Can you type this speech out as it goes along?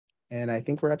and I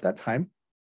think we're at that time.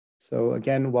 So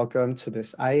again, welcome to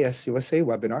this IAS-USA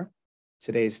webinar.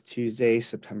 Today is Tuesday,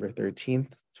 September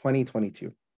 13th,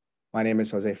 2022. My name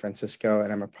is Jose Francisco,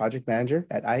 and I'm a project manager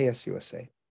at IAS-USA.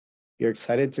 We are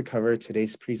excited to cover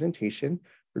today's presentation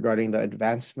regarding the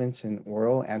advancements in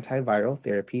oral antiviral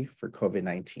therapy for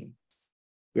COVID-19.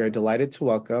 We are delighted to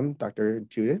welcome Dr.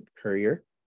 Judith Currier,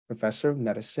 Professor of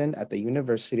Medicine at the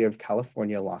University of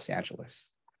California, Los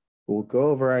Angeles. We'll go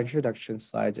over our introduction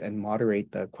slides and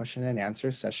moderate the question and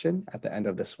answer session at the end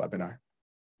of this webinar.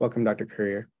 Welcome, Dr.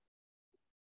 Currier.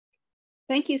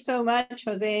 Thank you so much,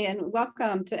 Jose, and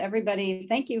welcome to everybody.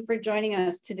 Thank you for joining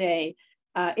us today.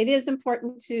 It is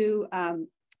important to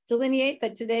delineate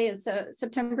that today is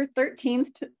September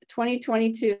 13th,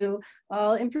 2022.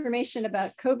 All information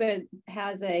about COVID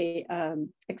has a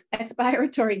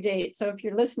expiratory date. So if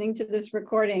you're listening to this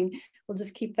recording, we'll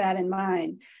just keep that in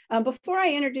mind. Before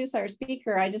I introduce our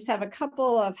speaker, I just have a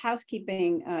couple of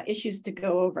housekeeping issues to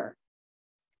go over.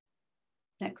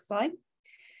 Next slide.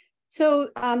 So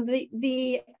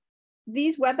these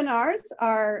webinars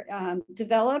are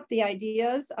developed, the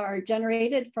ideas are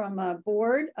generated from a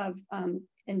board of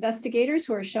investigators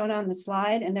who are shown on the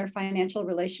slide, and their financial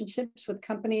relationships with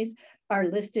companies are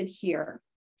listed here.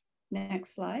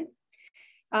 Next slide.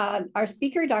 Our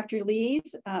speaker, Dr.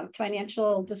 Lee's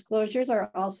financial disclosures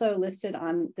are also listed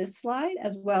on this slide,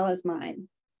 as well as mine.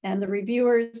 And the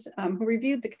reviewers who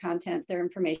reviewed the content, their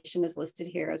information is listed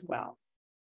here as well.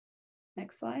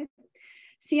 Next slide.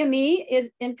 CME is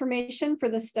information for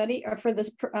the study or for this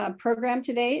program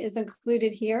today is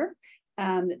included here.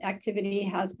 The activity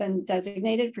has been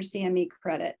designated for CME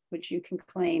credit, which you can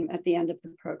claim at the end of the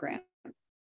program.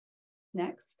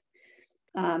 Next.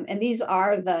 And these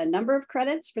are the number of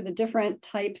credits for the different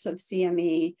types of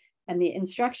CME, and the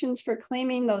instructions for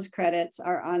claiming those credits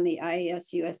are on the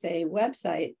IAS-USA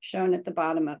website shown at the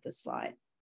bottom of the slide.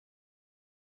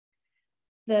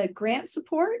 The grant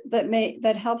support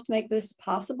that helped make this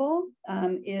possible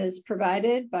is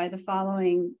provided by the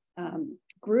following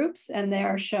groups, and they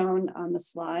are shown on the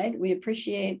slide. We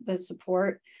appreciate the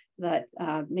support that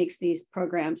makes these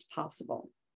programs possible.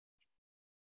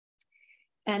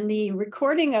 And the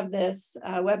recording of this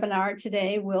webinar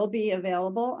today will be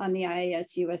available on the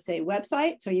IAS-USA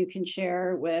website, so you can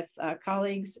share with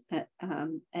colleagues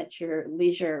at your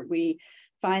leisure. We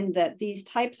find that these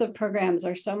types of programs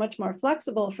are so much more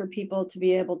flexible for people to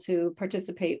be able to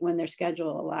participate when their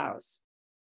schedule allows.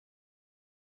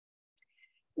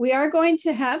 We are going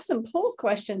to have some poll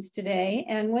questions today,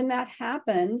 and when that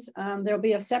happens, there'll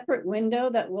be a separate window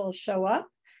that will show up,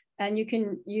 and you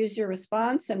can use your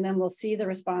response, and then we'll see the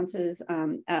responses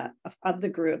of the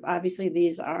group. Obviously,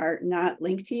 these are not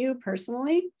linked to you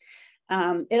personally.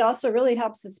 It also really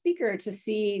helps the speaker to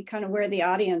see kind of where the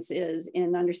audience is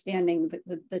in understanding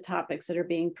the topics that are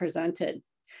being presented.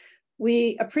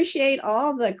 We appreciate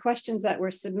all the questions that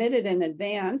were submitted in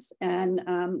advance, and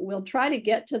we'll try to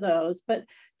get to those, but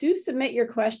do submit your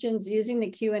questions using the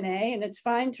Q&A, and it's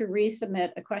fine to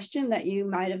resubmit a question that you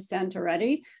might have sent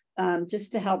already,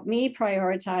 just to help me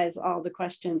prioritize all the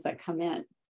questions that come in.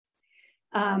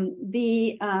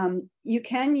 You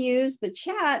can use the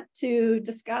chat to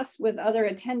discuss with other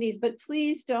attendees, but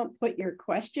please don't put your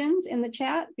questions in the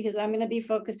chat, because I'm going to be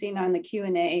focusing on the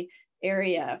Q&A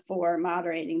area for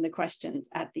moderating the questions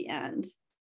at the end.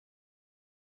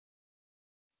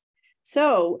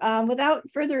 So without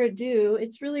further ado,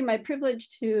 it's really my privilege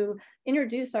to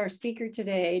introduce our speaker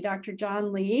today, Dr.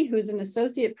 John Lee, who's an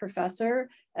associate professor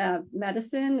of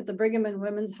medicine at the Brigham and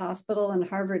Women's Hospital and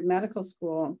Harvard Medical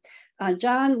School.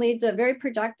 John leads a very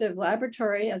productive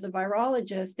laboratory as a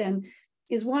virologist and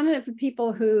is one of the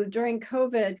people who during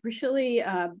COVID really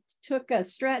took a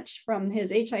stretch from his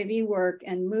HIV work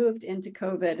and moved into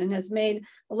COVID, and has made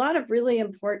a lot of really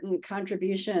important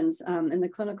contributions in the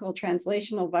clinical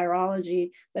translational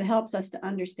virology that helps us to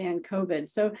understand COVID.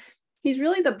 So he's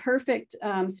really the perfect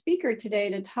speaker today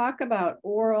to talk about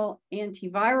oral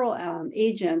antiviral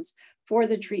agents for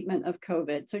the treatment of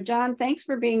COVID. So John, thanks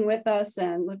for being with us,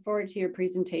 and look forward to your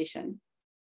presentation.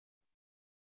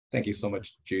 Thank you so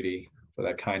much, Judy, for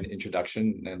that kind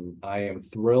introduction. And I am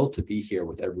thrilled to be here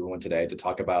with everyone today to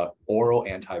talk about oral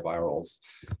antivirals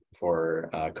for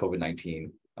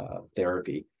COVID-19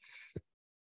 therapy.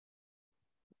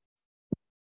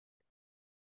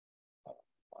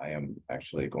 I am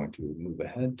actually going to move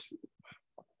ahead to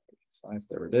slides.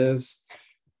 There it is.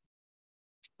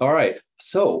 All right,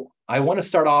 so I want to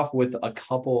start off with a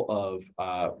couple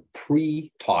of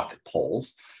pre-talk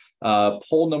polls.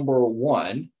 Poll number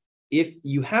one: if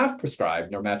you have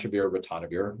prescribed nirmatrelvir or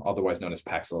ritonavir, otherwise known as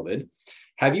Paxlovid,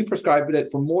 have you prescribed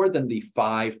it for more than the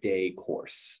 5-day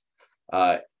course?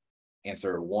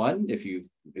 Answer 1, if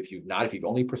you've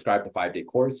only prescribed the 5-day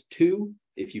course. 2,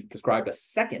 if you've prescribed a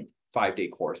second 5-day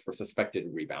course for suspected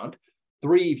rebound.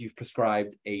 3, if you've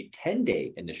prescribed a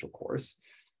 10-day initial course.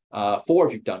 4,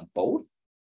 if you've done both.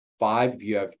 5, if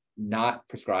you have not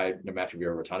prescribed nirmatrelvir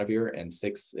or ritonavir, and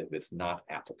 6, if it's not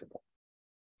applicable.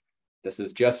 This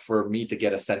is just for me to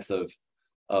get a sense of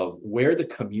where the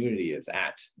community is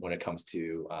at when it comes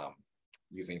to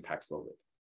using Paxlovid.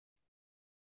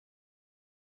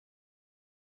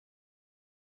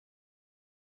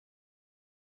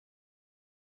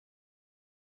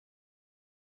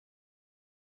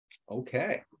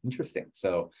 Okay, interesting.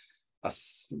 So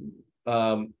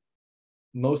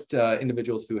most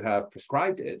individuals who have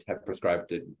prescribed it have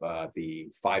prescribed it,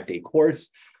 the 5-day course,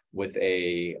 with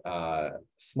a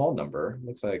small number,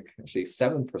 looks like actually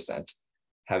 7%,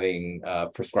 having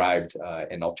prescribed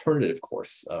an alternative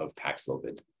course of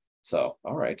Paxlovid. So,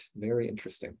 all right, very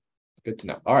interesting. Good to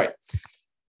know. All right.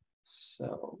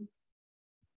 So,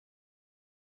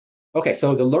 okay,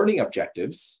 so the learning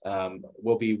objectives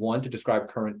will be 1, to describe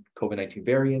current COVID-19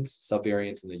 variants,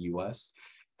 subvariants in the US,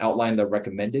 outline the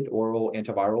recommended oral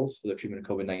antivirals for the treatment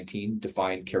of COVID-19,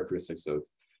 define characteristics of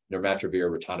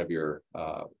nirmatrelvir, ritonavir,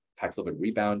 Paxlovid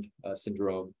rebound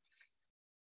syndrome,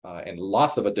 and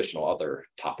lots of additional other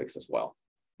topics as well.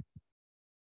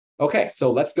 Okay,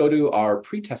 so let's go to our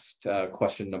pretest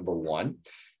question number 1.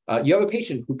 You have a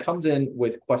patient who comes in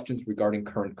with questions regarding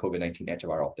current COVID-19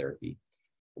 antiviral therapy.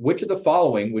 Which of the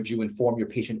following would you inform your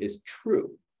patient is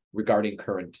true regarding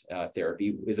current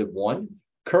therapy? Is it 1,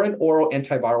 current oral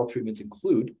antiviral treatments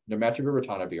include nirmatrelvir,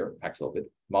 ritonavir, Paxlovid,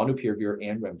 molnupiravir,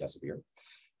 and remdesivir?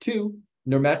 2,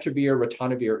 nirmatrelvir,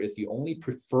 ritonavir is the only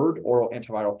preferred oral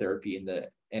antiviral therapy in the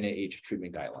NIH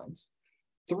treatment guidelines.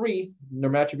 3,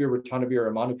 nirmatrelvir, ritonavir,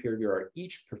 and molnupiravir are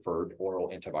each preferred oral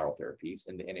antiviral therapies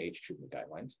in the NIH treatment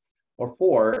guidelines. Or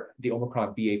 4, the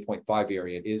Omicron BA.5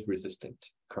 variant is resistant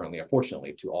currently,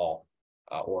 unfortunately, to all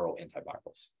oral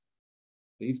antivirals.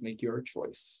 Please make your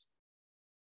choice.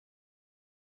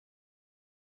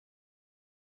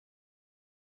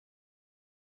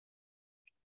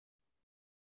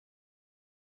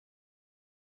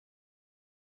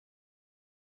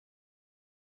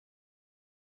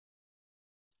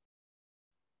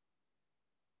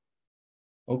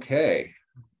 Okay,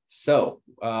 so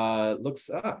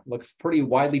looks pretty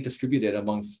widely distributed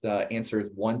amongst answers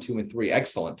 1, 2, and 3.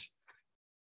 Excellent.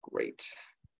 Great.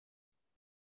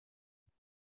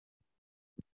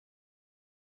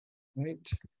 Right.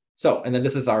 So, and then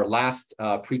this is our last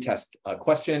pretest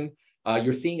question.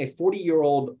 You're seeing a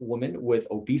 40-year-old woman with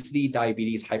obesity,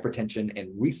 diabetes, hypertension, and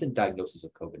recent diagnosis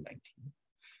of COVID-19.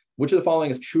 Which of the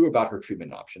following is true about her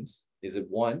treatment options? Is it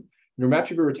 1,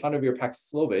 nirmatrelvir, ritonavir,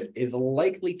 Paxlovid is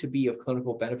likely to be of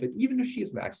clinical benefit even if she is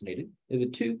vaccinated? Is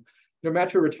it 2,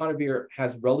 nirmatrelvir, ritonavir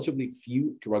has relatively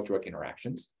few drug-drug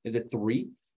interactions? Is it 3,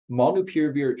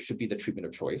 molnupiravir should be the treatment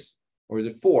of choice? Or is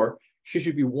it 4, she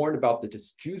should be warned about the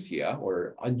dysgeusia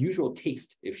or unusual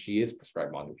taste if she is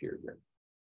prescribed molnupiravir?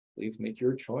 Please make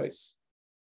your choice.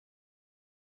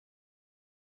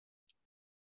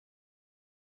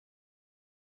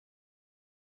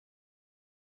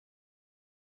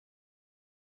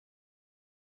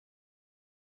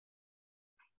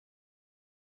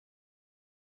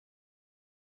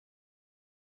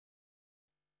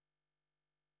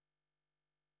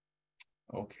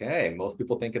 Okay, most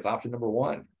people think it's option number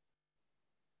 1.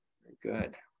 Very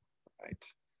good. All right.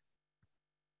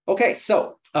 Okay,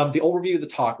 so the overview of the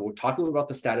talk, we'll talk a little about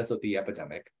the status of the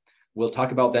epidemic. We'll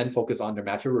talk about then focus on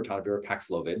nirmatrelvir, ritonavir,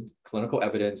 Paxlovid, clinical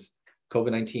evidence,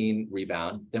 COVID-19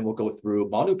 rebound. Then we'll go through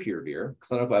molnupiravir,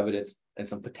 clinical evidence, and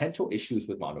some potential issues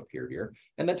with molnupiravir,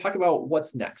 and then talk about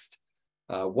what's next.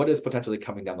 What is potentially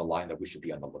coming down the line that we should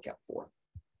be on the lookout for?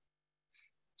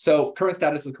 So current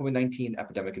status of the COVID-19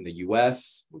 epidemic in the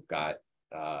US, we've got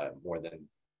more than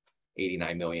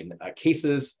 89 million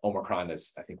cases. Omicron,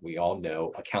 as I think we all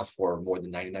know, accounts for more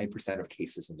than 99% of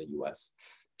cases in the US.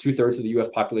 2/3 of the US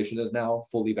population is now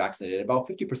fully vaccinated. About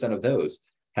 50% of those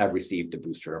have received a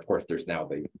booster. Of course, there's now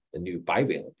the new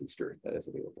bivalent booster that is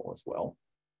available as well.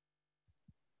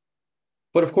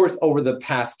 But of course, over the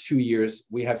past 2 years,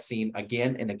 we have seen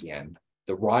again and again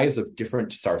the rise of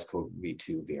different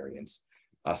SARS-CoV-2 variants,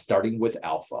 starting with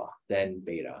Alpha, then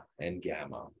Beta, and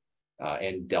Gamma,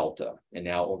 and Delta, and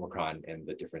now Omicron and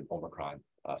the different Omicron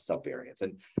subvariants.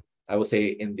 And I will say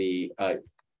in the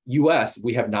US,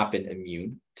 we have not been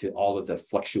immune to all of the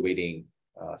fluctuating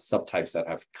subtypes that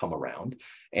have come around.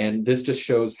 And this just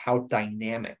shows how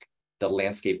dynamic the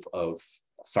landscape of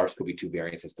SARS-CoV-2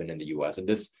 variants has been in the US. And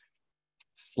this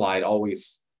slide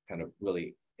always kind of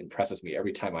really impresses me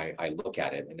every time I look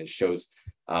at it, and it shows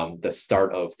the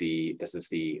start of this is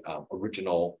the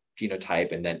original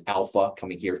genotype, and then alpha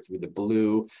coming here through the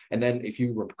blue. And then if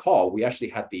you recall, we actually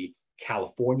had the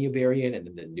California variant and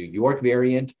then the New York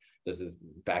variant. This is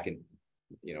back in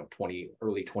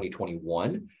early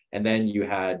 2021. And then you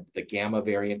had the Gamma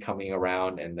variant coming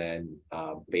around, and then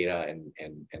Beta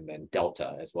and then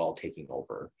Delta as well taking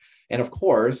over. And of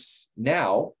course,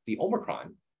 now the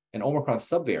Omicron and Omicron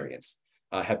subvariants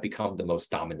have become the most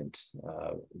dominant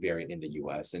variant in the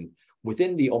US. And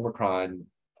within the Omicron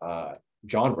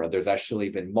genre, there's actually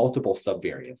been multiple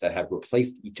subvariants that have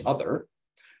replaced each other.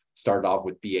 Started off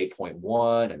with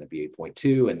BA.1 and then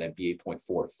BA.2 and then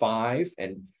BA.4.5.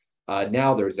 And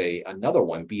now there's another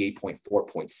one,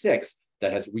 BA.4.6,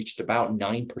 that has reached about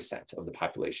 9% of the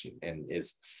population and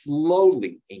is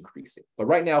slowly increasing. But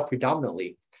right now,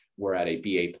 predominantly, we're at a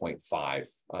BA.5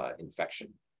 infection.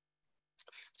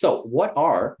 So what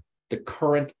are the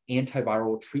current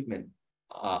antiviral treatment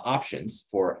options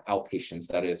for outpatients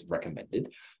that is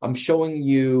recommended? I'm showing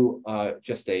you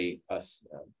just a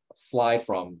slide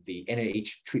from the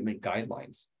NIH treatment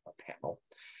guidelines panel.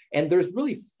 And there's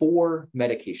really 4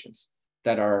 medications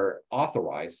that are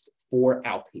authorized for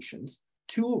outpatients,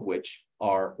 2 of which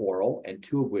are oral and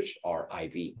 2 of which are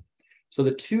IV. So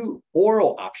the 2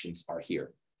 oral options are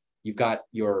here. You've got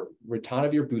your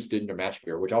ritonavir boosted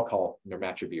nirmatrelvir, which I'll call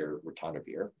nirmatrelvir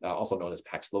ritonavir, also known as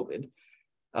Paxlovid.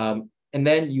 And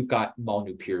then you've got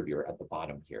molnupiravir at the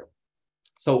bottom here.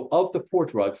 So of the 4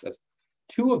 drugs,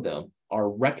 2 of them are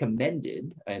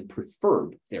recommended and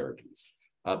preferred therapies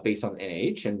based on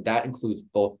NIH, and that includes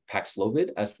both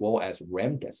Paxlovid as well as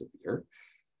remdesivir.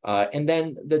 And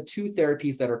then the 2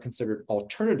 therapies that are considered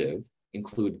alternative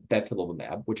include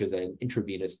bebtelovimab, which is an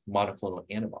intravenous monoclonal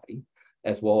antibody,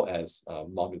 as well as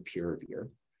molnupiravir.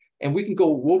 And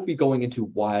we'll be going into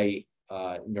why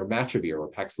nirmatrelvir or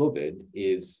Paxlovid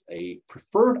is a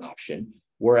preferred option,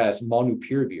 whereas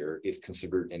molnupiravir is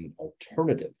considered an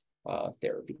alternative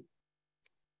therapy.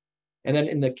 And then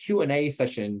in the Q&A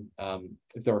session,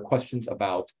 if there are questions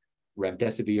about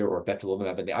remdesivir or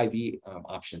bebtelovimab and the IV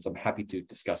options, I'm happy to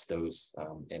discuss those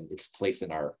and its place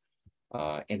in our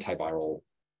antiviral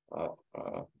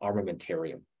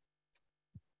armamentarium.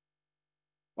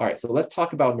 All right, so let's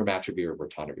talk about nirmatrelvir,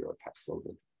 ritonavir, or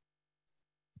Paxlovid.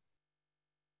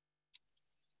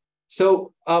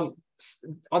 So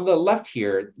on the left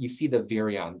here, you see the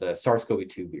virion, the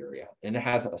SARS-CoV-2 virion, and it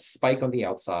has a spike on the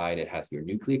outside. It has your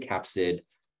nucleocapsid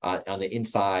on the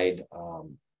inside,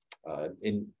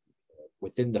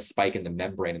 within the spike in the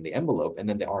membrane and the envelope, and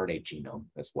then the RNA genome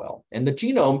as well. And the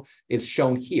genome is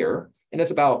shown here, and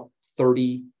it's about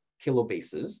 30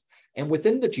 kilobases. And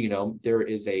within the genome, there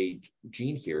is a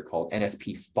gene here called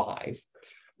NSP5,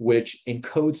 which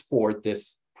encodes for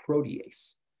this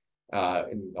protease,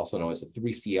 also known as a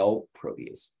 3CL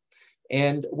protease.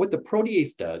 And what the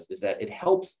protease does is that it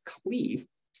helps cleave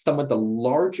some of the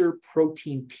larger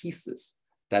protein pieces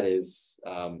that is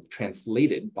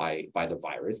translated by the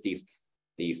virus, these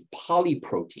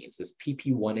polyproteins, this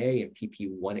PP1A and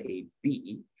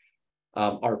PP1AB,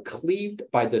 are cleaved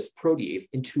by this protease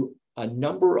into a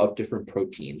number of different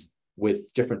proteins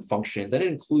with different functions. And it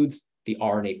includes the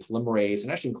RNA polymerase,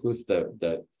 and actually includes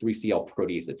the 3CL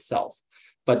protease itself.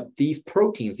 But these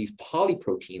proteins, these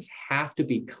polyproteins, have to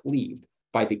be cleaved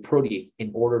by the protease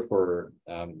in order for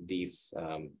these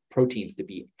proteins to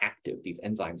be active, these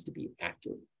enzymes to be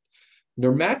active.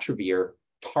 Nirmatrelvir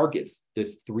targets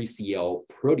this 3CL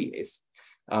protease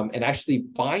and actually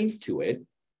binds to it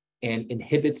and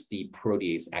inhibits the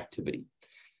protease activity.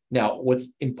 Now,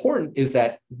 what's important is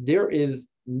that there is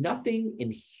nothing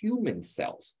in human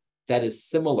cells that is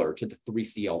similar to the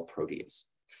 3CL protease.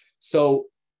 So,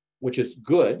 which is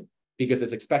good, because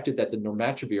it's expected that the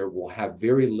nirmatrelvir will have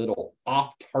very little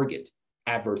off-target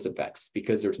adverse effects,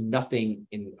 because there's nothing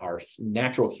in our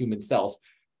natural human cells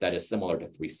that is similar to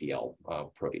 3CL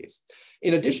protease.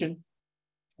 In addition,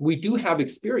 we do have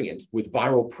experience with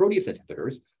viral protease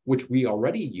inhibitors, which we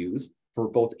already use for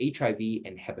both HIV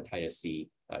and hepatitis C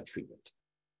treatment.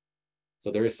 So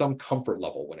there is some comfort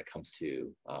level when it comes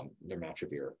to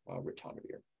nirmatrelvir,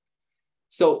 ritonavir.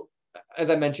 So as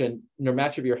I mentioned,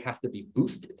 nirmatrelvir has to be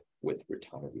boosted with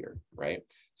ritonavir, right?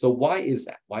 So why is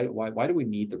that? Why do we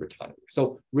need the ritonavir?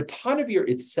 So ritonavir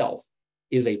itself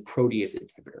is a protease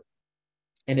inhibitor,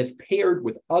 and it's paired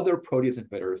with other protease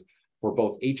inhibitors for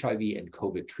both HIV and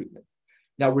COVID treatment.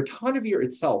 Now, ritonavir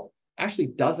itself actually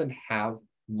doesn't have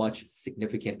much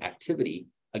significant activity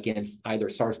against either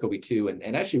SARS-CoV-2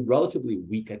 and actually relatively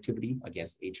weak activity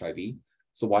against HIV.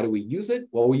 So why do we use it?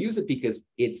 Well, we use it because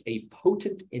it's a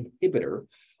potent inhibitor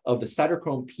of the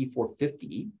cytochrome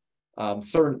P450,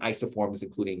 certain isoforms,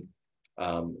 including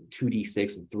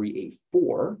 2D6 and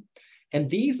 3A4. And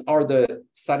these are the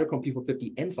cytochrome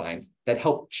P450 enzymes that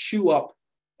help chew up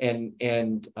and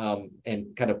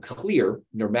kind of clear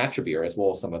nirmatrelvir, as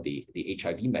well as some of the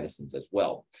HIV medicines as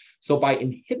well. So by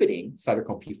inhibiting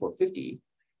cytochrome P450,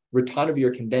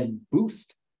 ritonavir can then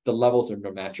boost the levels of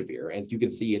nirmatrelvir. As you can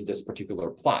see in this particular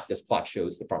plot, this plot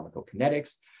shows the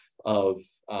pharmacokinetics of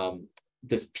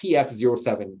this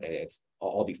PF07, it's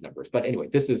all these numbers. But anyway,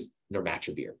 this is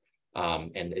nirmatrelvir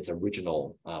and its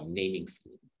original naming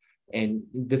scheme. And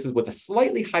this is with a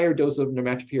slightly higher dose of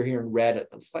nirmatrelvir here in red,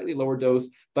 a slightly lower dose.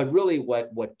 But really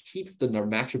what keeps the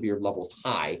nirmatrelvir levels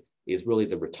high is really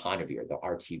the ritonavir, the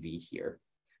RTV here.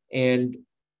 And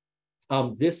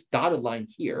this dotted line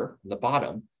here on the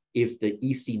bottom is the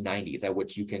EC90s, at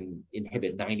which you can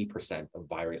inhibit 90% of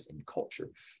virus in culture.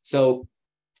 So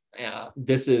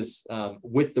this is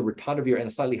with the ritonavir and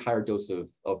a slightly higher dose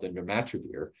of the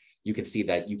nirmatrelvir, you can see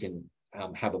that you can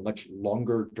have a much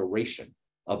longer duration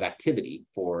of activity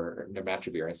for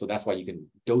nirmatrelvir. And so that's why you can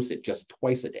dose it just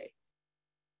twice a day.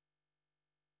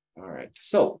 All right,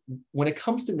 so when it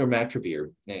comes to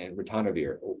nirmatrelvir and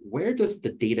ritonavir, where does the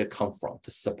data come from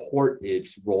to support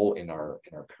its role in our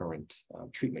current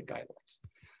treatment guidelines?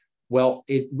 Well,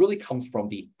 it really comes from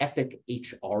the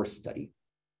EPIC-HR study,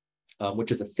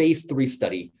 which is a phase 3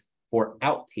 study for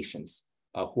outpatients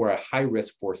who are at high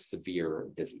risk for severe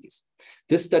disease.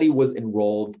 This study was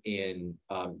enrolled in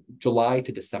July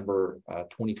to December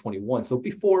 2021, so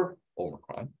before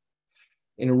Omicron.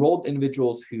 It enrolled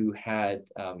individuals who had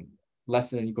less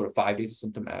than or equal to 5 days of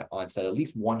symptom onset, at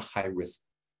least one high-risk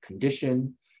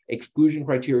condition. Exclusion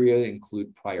criteria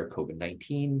include prior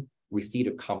COVID-19, receipt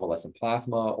of convalescent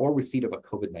plasma, or receipt of a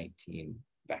COVID-19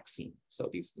 vaccine. So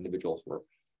these individuals were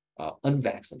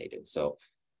unvaccinated. So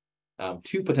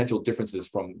two potential differences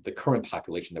from the current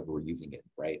population that we're using it,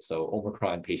 right? So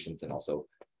Omicron patients and also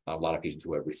a lot of patients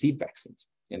who have received vaccines.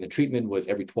 And the treatment was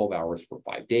every 12 hours for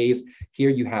 5 days. Here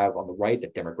you have on the right the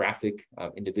demographic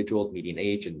individuals, median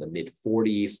age in the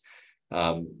mid-40s.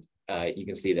 You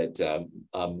can see that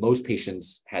most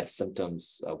patients had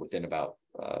symptoms within about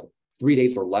 3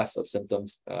 days or less of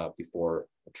symptoms before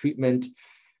treatment.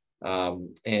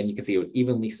 And you can see it was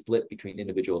evenly split between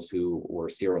individuals who were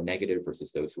seronegative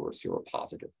versus those who were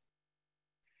seropositive.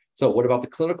 So what about the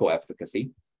clinical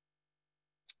efficacy?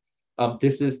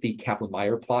 This is the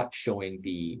Kaplan-Meier plot showing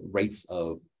the rates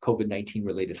of COVID-19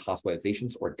 related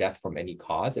hospitalizations or death from any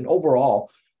cause. And overall,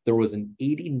 there was an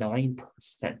 89%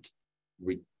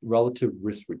 relative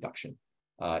risk reduction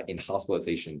in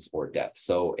hospitalizations or death.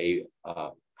 So a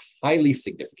highly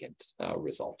significant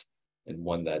result, and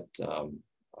one that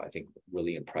I think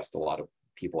really impressed a lot of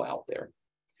people out there.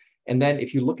 And then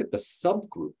if you look at the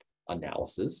subgroup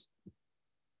analysis,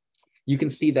 you can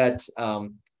see that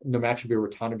nirmatrelvir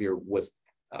ritonavir was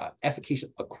efficacious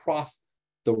across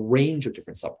the range of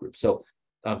different subgroups. So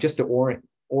just to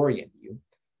orient you,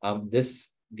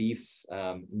 these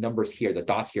numbers here, the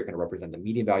dots here, are going to represent the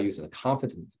median values and the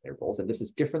confidence intervals, and this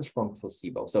is difference from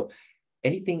placebo. So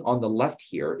anything on the left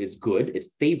here is good. It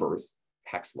favors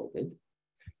Paxlovid,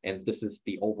 and this is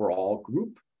the overall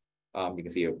group. You can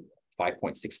see a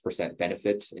 5.6%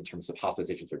 benefit in terms of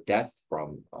hospitalizations or death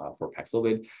for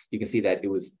Paxlovid. You can see that it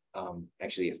was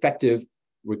actually effective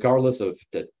regardless of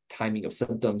the timing of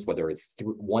symptoms, whether it's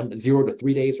 0 to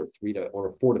 3 days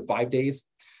or 4 to 5 days.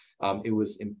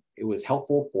 It was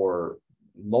helpful for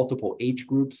multiple age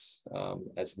groups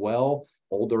as well,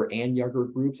 older and younger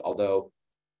groups, although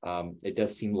it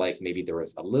does seem like maybe there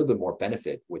was a little bit more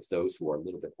benefit with those who are a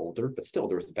little bit older, but still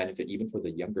there was a benefit even for the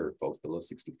younger folks below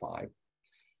 65.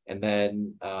 And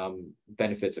then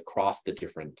benefits across the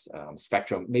different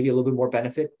spectrum, maybe a little bit more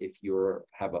benefit if you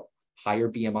have a higher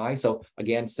BMI. So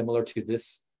again, similar to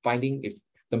this finding, if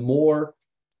the more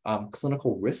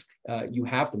clinical risk you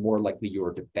have, the more likely you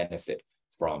are to benefit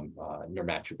from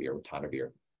nirmatrelvir or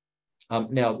ritonavir.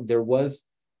 Now, there was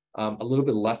a little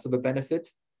bit less of a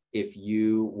benefit if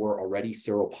you were already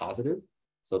seropositive.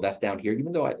 So that's down here,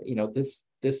 even though this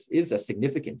is a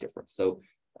significant difference. So,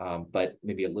 but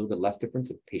maybe a little bit less difference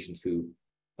in patients who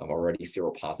are already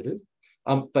seropositive.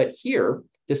 But here,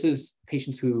 this is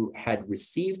patients who had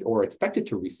received or expected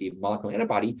to receive monoclonal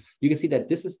antibody. You can see that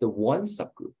this is the one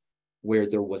subgroup where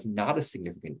there was not a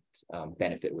significant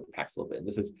benefit with Paxlovid. And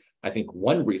this is, I think,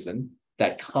 one reason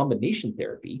that combination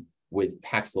therapy with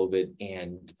Paxlovid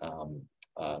and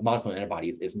monoclonal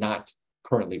antibodies is not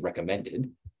currently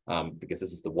recommended, because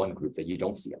this is the one group that you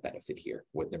don't see a benefit here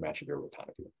with nirmatrelvir or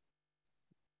ritonavir.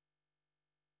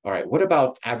 All right, what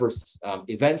about adverse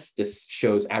events? This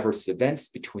shows adverse events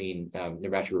between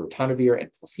nirmatrelvir ritonavir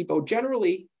and placebo.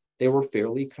 Generally, they were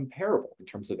fairly comparable in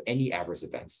terms of any adverse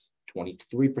events,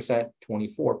 23%,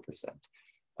 24%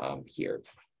 here.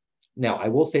 Now, I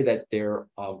will say that there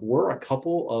were a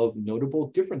couple of notable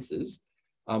differences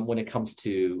when it comes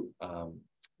to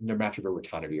nirmatrelvir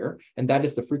ritonavir, and that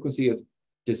is the frequency of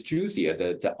dysgeusia,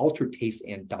 the altered taste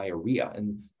and diarrhea.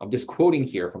 And I'm just quoting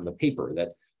here from the paper that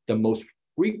the most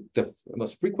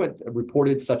frequent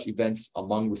reported such events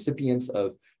among recipients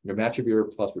of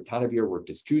nirmatrelvir plus ritonavir were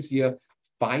dysgeusia,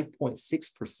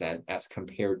 5.6% as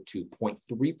compared to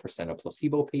 0.3% of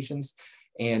placebo patients,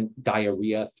 and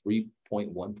diarrhea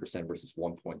 3.1% versus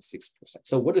 1.6%.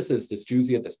 So what is this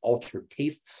dysgeusia, this altered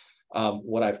taste?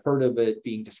 What I've heard of it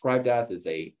being described as is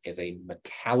a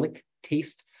metallic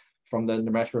taste from the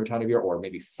nirmatrelvir ritonavir, or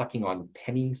maybe sucking on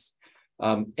pennies.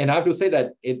 And I have to say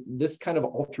that this kind of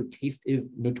altered taste is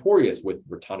notorious with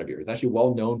ritonavir. It's actually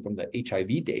well known from the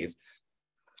HIV days,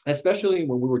 especially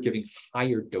when we were giving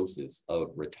higher doses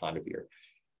of ritonavir.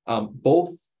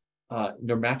 Both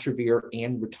nirmatrelvir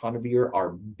and ritonavir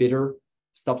are bitter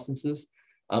substances,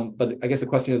 but I guess the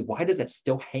question is, why does it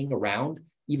still hang around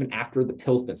even after the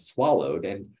pill's been swallowed?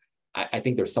 And I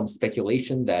think there's some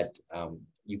speculation that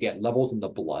you get levels in the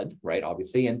blood, right?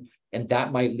 Obviously, and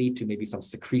that might lead to maybe some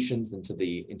secretions into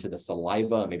the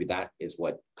saliva. Maybe that is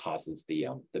what causes the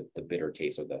bitter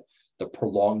taste, or the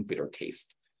prolonged bitter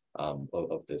taste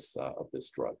of this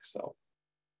drug. So,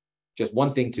 just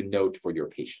one thing to note for your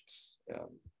patients.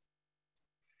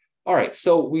 All right,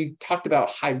 so we talked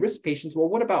about high-risk patients. Well,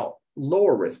 what about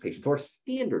lower-risk patients or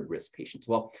standard-risk patients?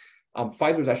 Well,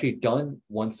 Pfizer's actually done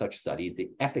one such study, the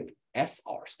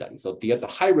EPIC-SR study. So the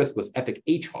high risk was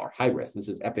EPIC-HR, high risk. This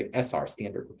is EPIC-SR,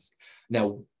 standard risk.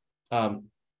 Now,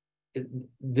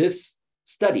 this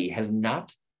study has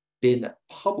not been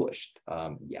published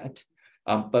yet,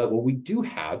 but what we do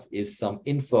have is some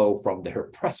info from their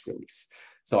press release.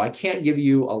 So I can't give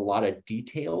you a lot of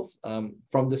details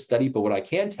from this study, but what I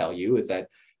can tell you is that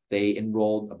they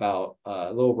enrolled about a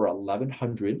little over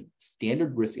 1,100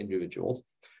 standard risk individuals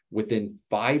within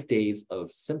 5 days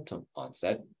of symptom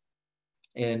onset.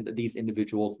 And these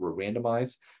individuals were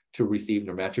randomized to receive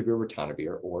nirmatrelvir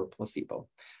ritonavir or placebo.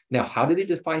 Now, how did they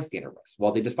define standard risk?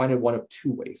 Well, they defined it one of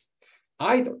two ways.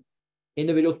 Either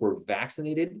individuals were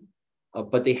vaccinated,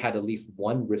 but they had at least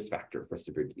one risk factor for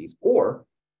severe disease, or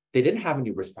they didn't have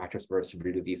any risk factors for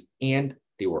severe disease and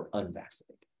they were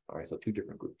unvaccinated. All right, so two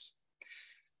different groups.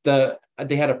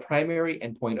 They had a primary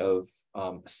endpoint of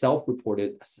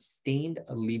self-reported sustained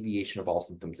alleviation of all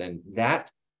symptoms, and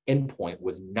that endpoint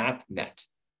was not met.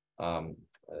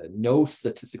 No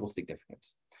statistical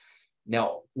significance.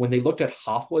 Now, when they looked at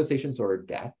hospitalizations or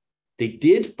death, they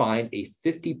did find a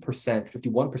 50%,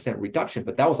 51% reduction,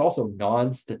 but that was also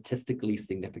non-statistically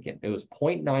significant. It was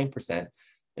 0.9%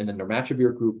 in the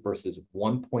nirmatrelvir group versus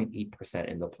 1.8%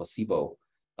 in the placebo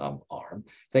arm.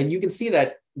 Then you can see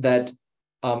that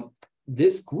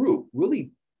this group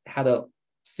really had a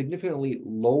significantly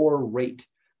lower rate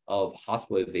of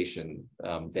hospitalization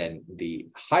than the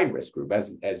high-risk group,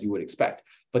 as you would expect,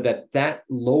 but that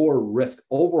lower risk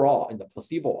overall in the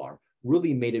placebo arm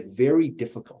really made it very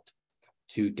difficult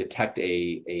to detect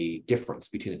a difference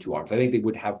between the two arms. I think they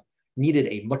would have needed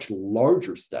a much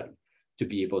larger study to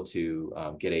be able to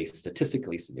get a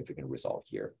statistically significant result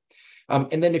here.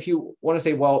 And then if you want to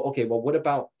say, well, okay, well, what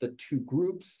about the two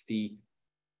groups?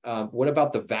 What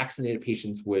about the vaccinated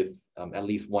patients with at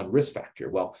least one risk factor?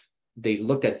 Well, they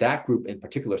looked at that group in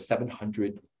particular,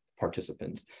 700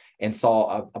 participants, and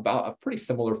saw about a pretty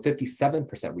similar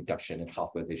 57% reduction in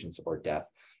hospitalizations or death.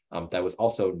 That was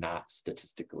also not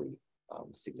statistically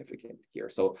significant here.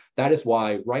 So that is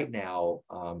why right now,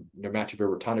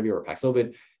 nirmatrelvir ritonavir or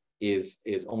Paxlovid is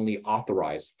only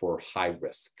authorized for high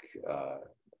risk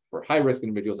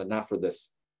individuals, and not for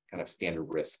this kind of standard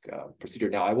risk procedure.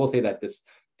 Now, I will say that this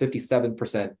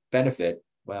 57% benefit,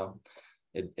 well,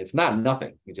 it's not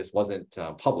nothing. It just wasn't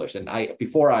published. And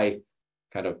before I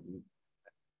kind of,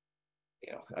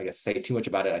 I guess say too much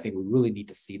about it, I think we really need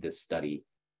to see this study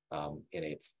in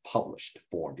its published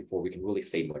form before we can really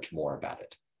say much more about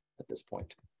it at this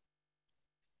point.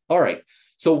 All right,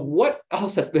 so what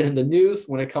else has been in the news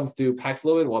when it comes to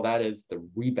Paxlovid? Well, that is the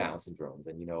rebound syndromes.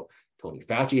 And, Tony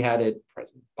Fauci had it,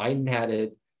 President Biden had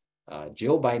it,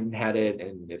 Jill Biden had it,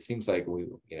 and it seems like we,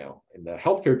 in the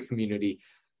healthcare community,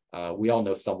 we all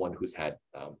know someone who's had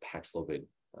Paxlovid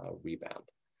rebound.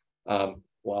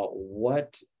 Well,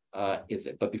 what is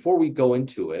it? But before we go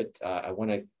into it, I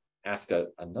want to ask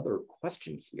another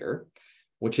question here,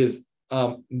 which is,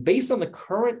 based on the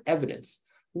current evidence,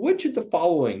 which of the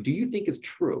following do you think is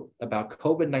true about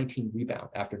COVID-19 rebound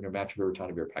after nirmatrelvir,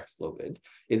 ritonavir, Paxlovid?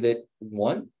 Is it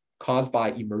 1, caused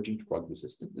by emerging drug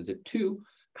resistance? Is it 2,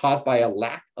 caused by a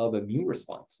lack of immune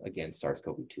response against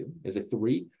SARS-CoV-2? Is it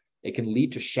 3, it can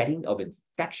lead to shedding of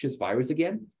infectious virus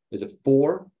again? Is it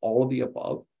 4, all of the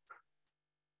above?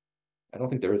 I don't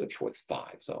think there is a choice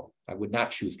 5, so I would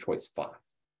not choose choice 5.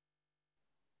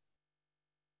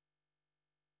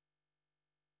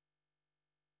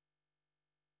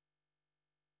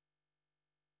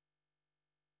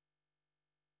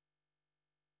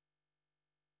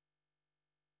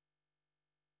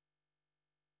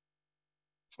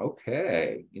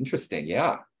 Okay, interesting.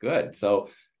 Yeah, good. So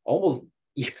almost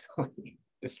evenly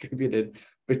distributed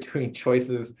between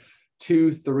choices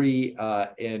 2, 3,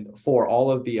 and 4,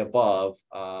 all of the above,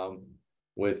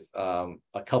 with a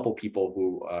couple people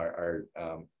who are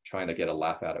trying to get a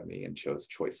laugh out of me and chose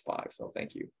choice 5. So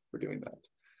thank you for doing that.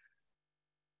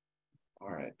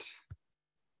 All right.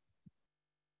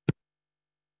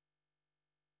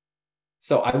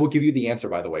 So I will give you the answer,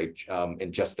 by the way,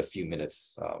 in just a few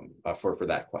minutes for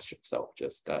that question. So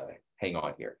just hang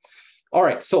on here. All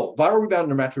right. So viral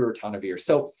rebound nirmatrelvir, ritonavir.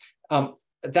 So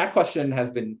that question has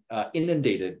been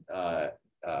inundated to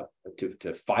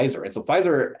Pfizer. And so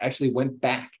Pfizer actually went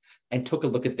back and took a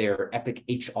look at their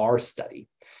EPIC-HR study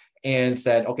and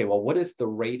said, okay, well, what is the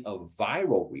rate of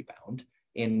viral rebound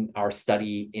in our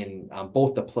study in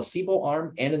both the placebo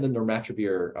arm and in the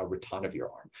nirmatrelvir,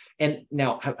 ritonavir arm? And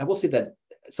now I will say that,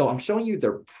 so I'm showing you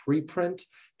their preprint.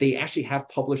 They actually have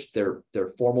published their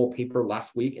formal paper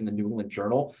last week in the New England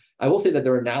Journal. I will say that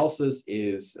their analysis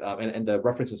is, and the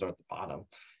references are at the bottom,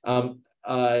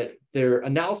 their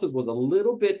analysis was a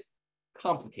little bit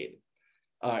complicated.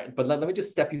 But let me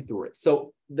just step you through it.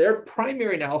 So their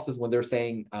primary analysis when they're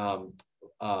saying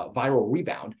viral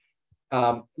rebound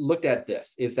looked at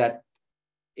this, is that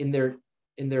in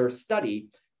their study,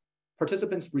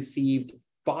 participants received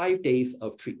 5 days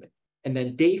of treatment. And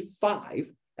then day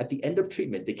 5, at the end of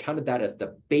treatment, they counted that as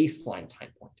the baseline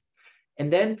time point.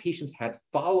 And then patients had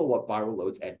follow-up viral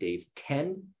loads at days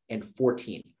 10 and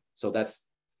 14. So that's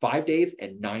 5 days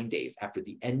and 9 days after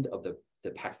the end of the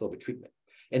Paxlovid treatment.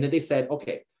 And then they said,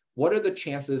 okay, what are the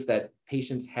chances that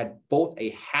patients had both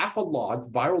a half a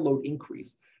log viral load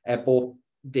increase at both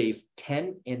days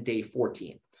 10 and day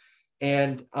 14?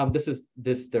 And this is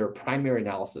their primary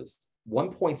analysis,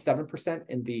 1.7%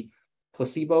 in the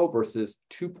placebo versus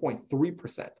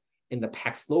 2.3% in the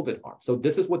Paxlovid arm. So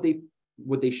this is what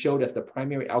they showed as the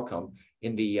primary outcome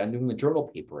in the New England Journal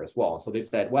paper as well. So they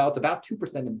said, well, it's about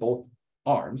 2% in both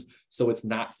arms, so it's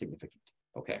not significant.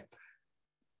 Okay,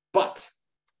 but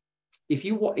if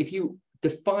you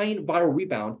define viral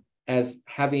rebound as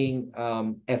having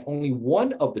as only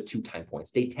one of the 2 time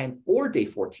points, day 10 or day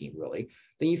 14, really,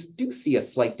 then you do see a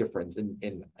slight difference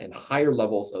in higher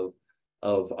levels of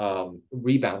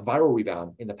rebound, viral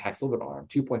rebound in the Paxlovid arm,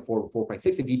 2.4 or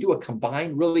 4.6. If you do a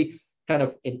combined, really kind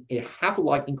of a half a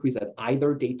log increase at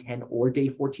either day 10 or day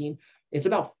 14, it's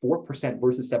about 4%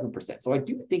 versus 7%. So I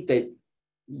do think that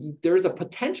there's a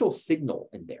potential signal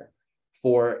in there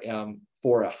for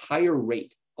a higher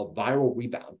rate of viral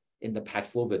rebound in the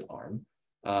Paxlovid arm,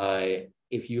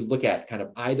 if you look at kind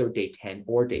of either day 10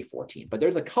 or day 14. But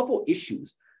there's a couple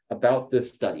issues about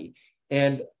this study.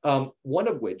 And one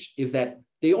of which is that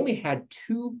they only had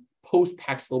 2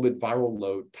 post-Paxlovid viral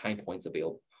load time points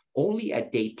available, only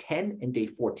at day 10 and day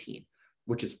 14,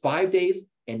 which is 5 days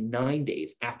and 9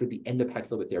 days after the end of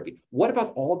Paxlovid therapy. What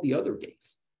about all the other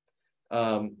days?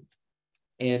 That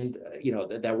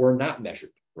were not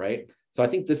measured, right? So I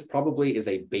think this probably is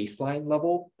a baseline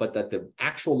level, but that the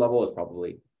actual level is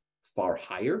probably far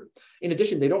higher. In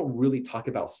addition, they don't really talk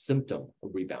about symptom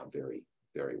rebound very,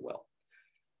 very well.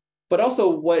 But also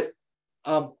what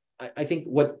I think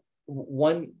what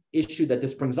one issue that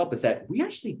this brings up is that we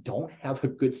actually don't have a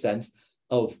good sense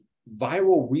of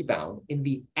viral rebound in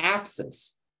the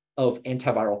absence of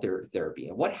antiviral therapy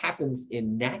and what happens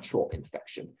in natural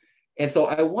infection. And so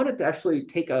I wanted to actually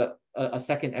take a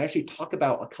second and actually talk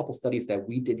about a couple studies that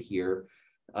we did here.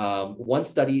 One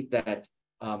study that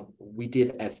we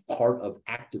did as part of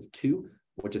ACTIV-2,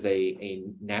 which is a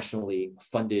nationally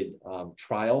funded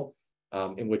trial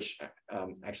in which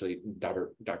actually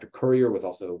Dr. Currier was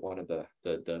also one of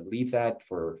the leads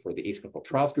for the ACE clinical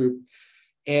trials group.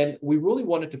 And we really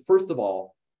wanted to, first of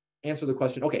all, answer the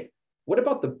question, okay, what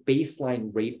about the baseline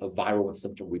rate of viral and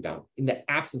symptom rebound in the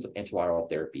absence of antiviral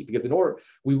therapy? Because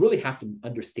we really have to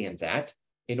understand that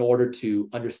in order to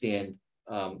understand,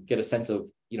 get a sense of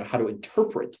how to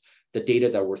interpret the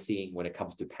data that we're seeing when it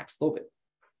comes to Paxlovid.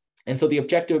 And so the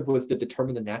objective was to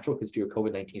determine the natural history of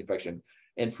COVID-19 infection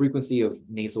and frequency of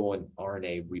nasal and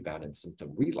RNA rebound and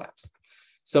symptom relapse.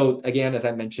 So again, as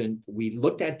I mentioned, we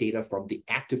looked at data from the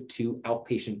ACTIV-2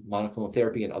 outpatient monoclonal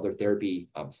therapy and other therapy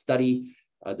study.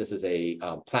 This is a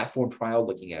platform trial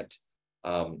looking at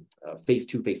phase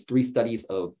 2, phase 3 studies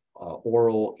of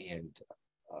oral and,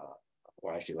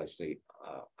 or actually let's say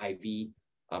IV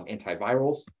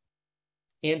antivirals.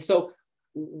 And so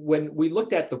when we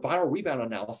looked at the viral rebound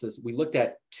analysis, we looked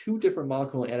at 2 different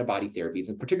monoclonal antibody therapies,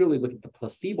 and particularly looked at the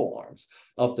placebo arms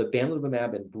of the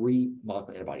bamlanivimab and Brie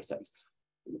monoclonal antibody studies.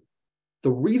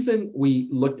 The reason we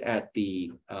looked at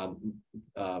the,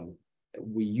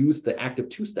 we used the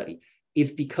ACTIV-2 study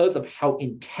is because of how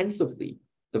intensively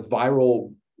the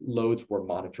viral loads were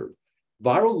monitored.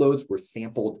 Viral loads were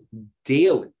sampled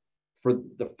daily for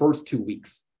the first 2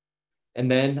 weeks. And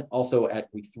then also at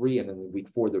week 3 and then week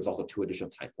 4, there was also 2 additional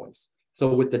time points.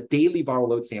 So with the daily viral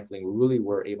load sampling, we really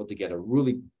were able to get a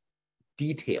really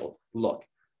detailed look,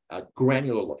 a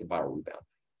granular look at viral rebound.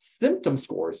 Symptom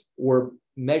scores were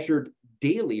measured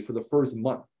daily for the first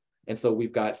month. And so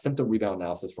we've got symptom rebound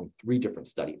analysis from 3 different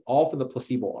studies, all from the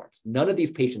placebo arms. None of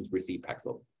these patients received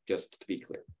Paxlovid, just to be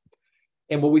clear.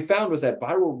 And what we found was that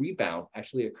viral rebound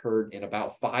actually occurred in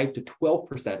about 5 to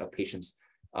 12% of patients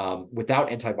without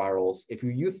antivirals. If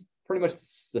you use pretty much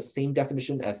the same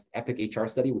definition as EPIC-HR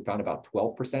study, we found about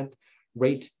 12%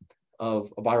 rate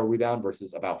of a viral rebound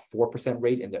versus about 4%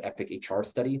 rate in the EPIC-HR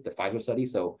study, the Pfizer study,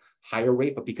 so higher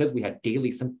rate. But because we had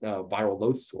daily viral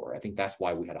load score, I think that's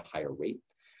why we had a higher rate.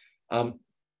 And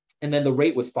then the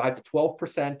rate was 5 to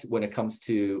 12% when it comes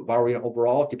to viral rebound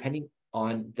overall, depending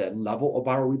on the level of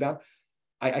viral rebound.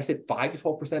 I said 5 to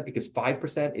 12% because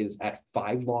 5% is at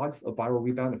 5 logs of viral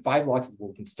rebound, and 5 logs is when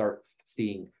we can start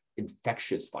seeing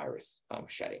infectious virus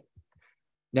shedding.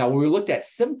 Now, when we looked at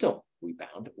symptom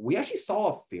rebound, we actually saw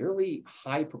a fairly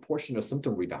high proportion of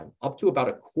symptom rebound. Up to about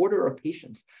a quarter of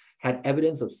patients had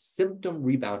evidence of symptom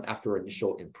rebound after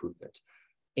initial improvement.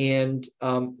 And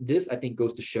this, I think,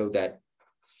 goes to show that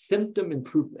symptom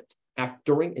improvement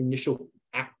during initial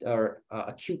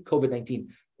acute COVID-19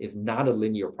 is not a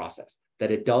linear process, that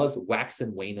it does wax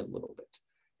and wane a little bit,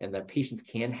 and that patients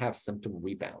can have symptom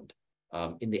rebound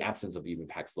in the absence of even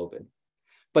Paxlovid.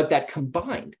 But that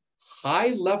combined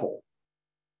high-level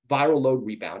viral load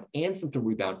rebound and symptom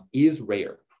rebound is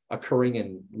rare, occurring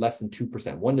in less than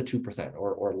 2%, 1 to 2%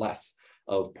 or less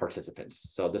of participants.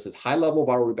 So this is high-level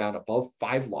viral rebound above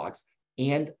 5 logs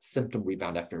and symptom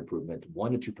rebound after improvement,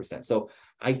 1 to 2%. So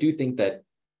I do think that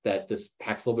this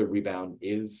Paxlovid rebound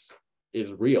is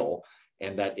real,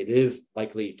 and that it is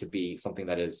likely to be something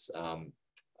that is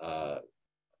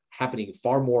happening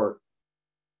far more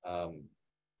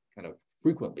kind of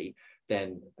frequently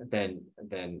than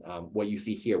what you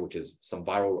see here, which is some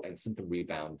viral and symptom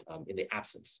rebound in the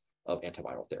absence of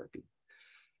antiviral therapy.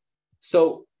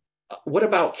 So what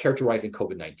about characterizing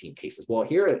COVID-19 cases? Well,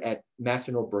 here at Mass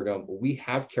General Brigham, we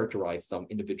have characterized some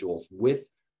individuals with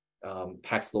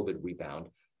Paxlovid rebound.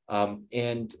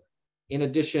 And in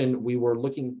addition, we were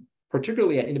looking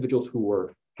particularly at individuals who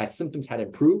had symptoms had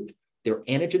improved, their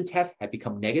antigen test had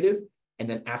become negative, and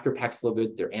then after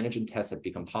Paxlovid, their antigen test had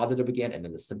become positive again, and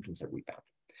then the symptoms had rebounded.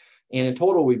 And in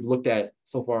total, we've looked at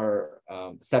so far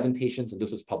 7 patients, and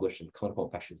this was published in Clinical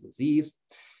Infectious Disease.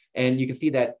 And you can see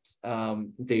that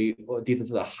this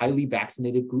is a highly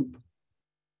vaccinated group,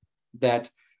 that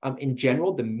in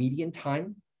general, the median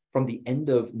time from the end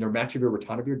of nirmatrelvir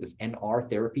ritonavir, this NR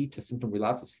therapy, to symptom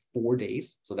relapse is 4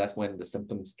 days. So that's when the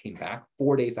symptoms came back,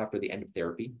 4 days after the end of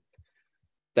therapy.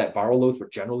 That viral loads were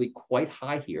generally quite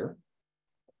high here,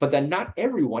 but that not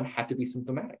everyone had to be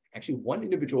symptomatic. Actually, one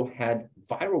individual had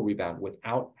viral rebound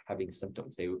without having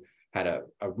symptoms. They had a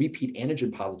repeat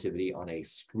antigen positivity on a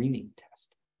screening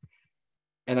test.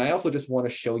 And I also just want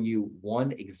to show you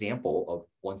one example of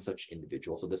one such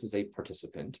individual. So this is a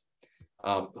participant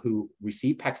who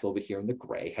received Paxlovid here in the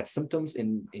gray, had symptoms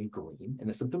in green, and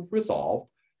the symptoms resolved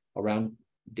around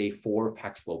day 4 of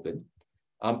Paxlovid.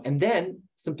 And then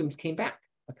symptoms came back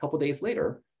a couple days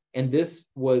later, and this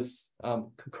was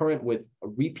concurrent with a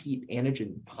repeat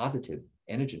positive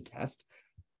antigen test.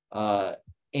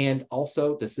 And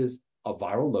also, this is a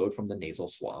viral load from the nasal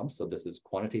swab. So this is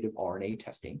quantitative RNA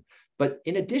testing. But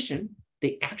in addition,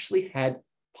 they actually had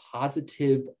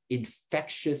positive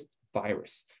infectious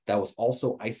virus that was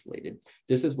also isolated.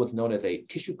 This is what's known as a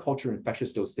tissue culture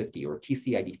infectious dose 50, or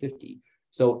TCID 50.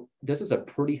 So this is a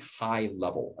pretty high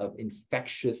level of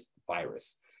infectious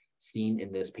virus seen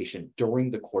in this patient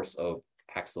during the course of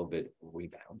Paxlovid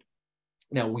rebound.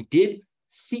 Now, we did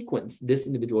sequence this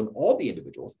individual and all the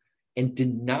individuals and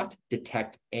did not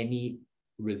detect any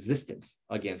resistance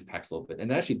against Paxlovid.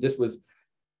 And actually, this was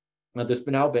there's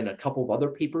now been a couple of other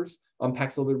papers on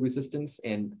Paxlovid resistance,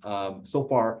 and so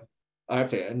far,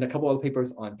 and a couple of other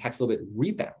papers on Paxlovid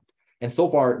rebound. And so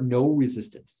far, no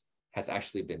resistance has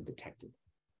actually been detected.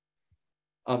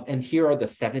 And here are the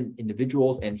 7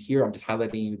 individuals, and here I'm just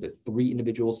highlighting the 3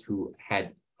 individuals who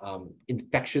had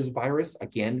infectious virus,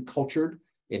 again, cultured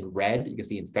in red. You can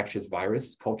see infectious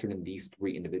virus cultured in these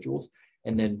 3 individuals.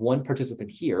 And then 1 participant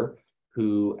here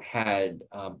who had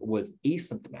was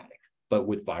asymptomatic, but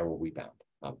with viral rebound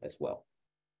as well.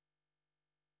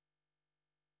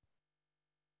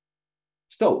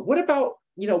 So what about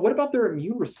their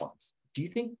immune response? Do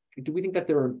we think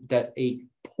that a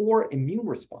poor immune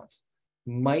response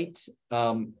might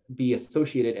be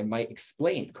associated and might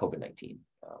explain COVID-19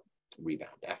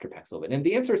 rebound after Paxlovid? And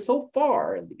the answer so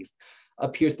far, at least,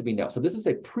 appears to be no. So this is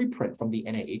a preprint from the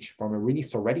NIH from Irini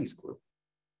Soretti's group.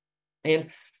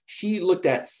 And she looked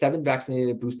at 7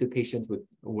 vaccinated boosted patients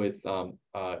with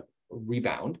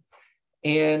rebound.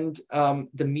 And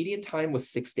the median time was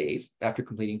 6 days after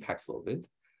completing Paxlovid.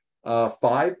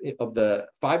 5 of the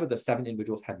 7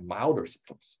 individuals had milder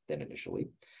symptoms than initially.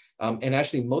 And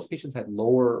actually, most patients had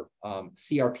lower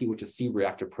CRP, which is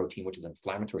C-reactive protein, which is an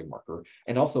inflammatory marker,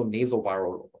 and also nasal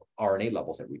viral RNA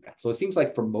levels at rebound. So it seems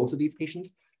like for most of these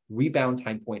patients, rebound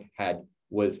time point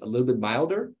was a little bit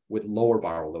milder with lower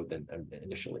viral load than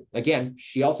initially. Again,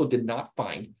 she also did not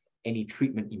find any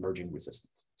treatment emerging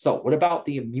resistance. So what about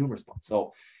the immune response?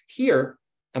 So here,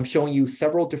 I'm showing you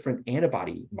several different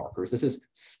antibody markers. This is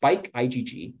spike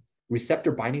IgG,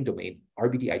 receptor binding domain,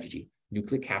 RBD IgG,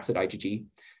 nucleic capsid IgG.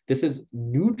 This is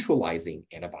neutralizing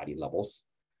antibody levels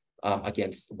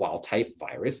against wild type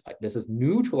virus. This is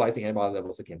neutralizing antibody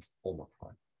levels against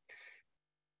Omicron.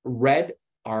 Red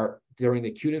are during the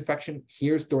acute infection.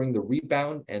 Here's during the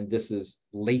rebound, and this is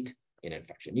late in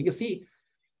infection. You can see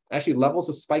actually levels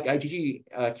of spike IgG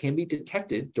can be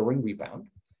detected during rebound.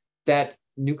 That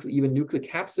even nucleic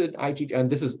capsid IgG, and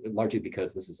this is largely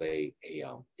because this is a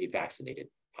vaccinated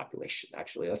population.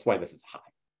 Actually, that's why this is high.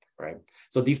 Right.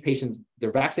 So these patients,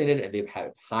 they're vaccinated and they've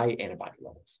had high antibody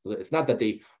levels. So it's not that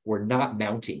they were not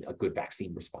mounting a good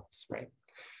vaccine response, right?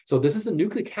 So this is a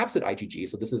nucleic capsid IgG.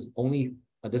 So this is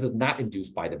not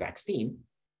induced by the vaccine.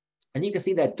 And you can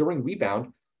see that during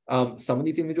rebound, some of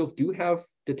these individuals do have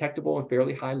detectable and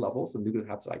fairly high levels of nucleic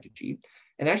capsid IgG.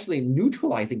 And actually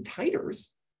neutralizing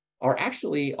titers are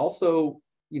actually also,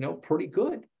 pretty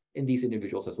good in these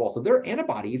individuals as well. So their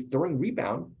antibodies during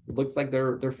rebound, it looks like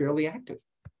they're fairly active.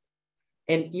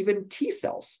 And even T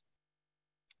cells.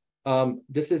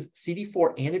 This is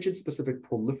CD4 antigen-specific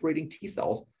proliferating T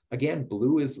cells. Again,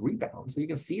 blue is rebound. So you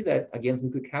can see that against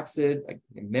nucleic capsid,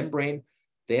 membrane,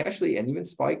 they actually, and even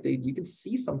spike, you can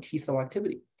see some T cell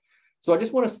activity. So I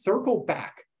just want to circle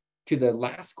back to the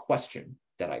last question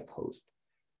that I posed,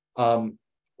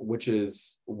 which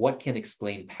is what can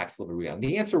explain Paxlovid rebound?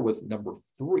 The answer was number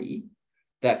 3,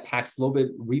 that Paxlovid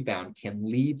rebound can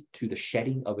lead to the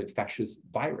shedding of infectious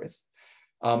virus.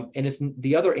 And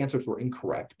the other answers were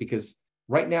incorrect because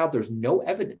right now there's no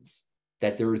evidence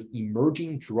that there is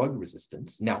emerging drug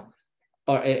resistance. Now,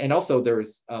 and also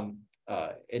there's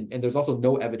there's also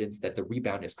no evidence that the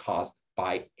rebound is caused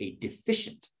by a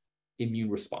deficient immune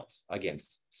response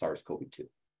against SARS-CoV-2.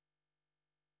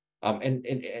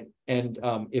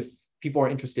 If people are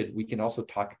interested, we can also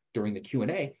talk during the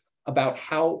Q&A about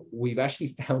how we've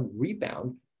actually found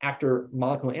rebound after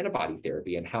monoclonal antibody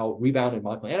therapy and how rebound in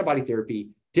monoclonal antibody therapy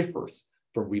differs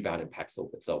from rebound in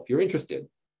Paxlovid. So if you're interested,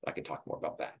 I can talk more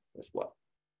about that as well.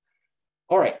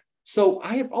 All right, so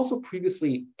I have also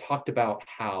previously talked about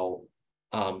how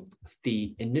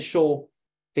the initial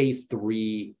phase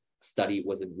 3 study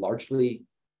was in largely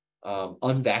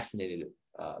unvaccinated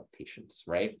patients,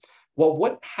 right? Well,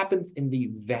 what happens in the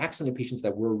vaccinated patients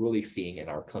that we're really seeing in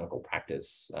our clinical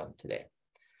practice today?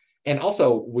 And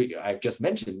also, I've just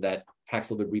mentioned that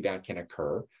Paxlovid rebound can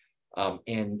occur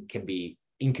and can be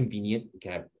inconvenient,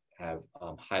 can have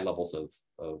high levels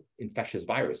of infectious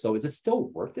virus. So is it still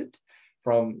worth it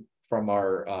from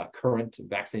our current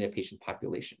vaccinated patient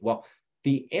population? Well,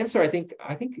 the answer, I think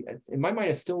in my mind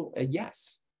is still a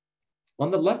yes. On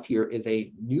the left here is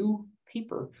a new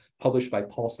paper published by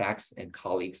Paul Sachs and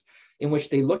colleagues in which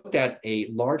they looked at a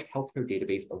large healthcare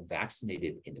database of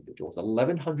vaccinated individuals,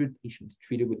 1,100 patients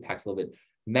treated with Paxlovid,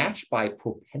 matched by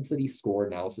propensity score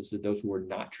analysis to those who were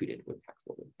not treated with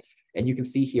Paxlovid. And you can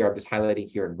see here, I'm just highlighting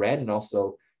here in red and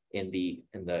also in the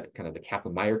kind of the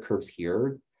Kaplan-Meier curves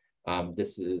here.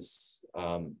 This is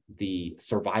the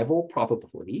survival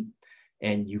probability,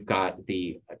 and you've got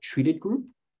the treated group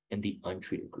and the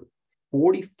untreated group.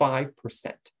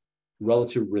 45%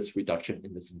 relative risk reduction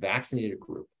in this vaccinated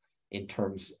group in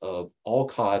terms of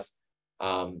all-cause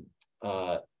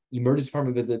emergency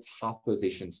department visits,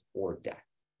 hospitalizations, or death.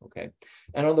 Okay,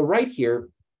 and on the right here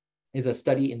is a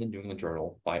study in the New England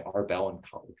Journal by Arbel and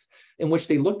colleagues, in which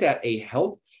they looked at a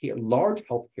large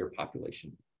healthcare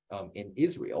population in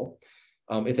Israel.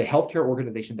 It's a healthcare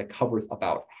organization that covers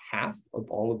about half of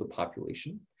all of the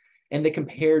population. And they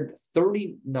compared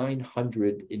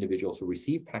 3,900 individuals who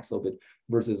received Paxlovid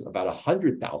versus about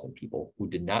 100,000 people who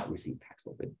did not receive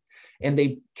Paxlovid. And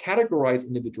they categorized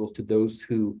individuals to those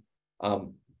who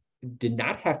did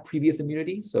not have previous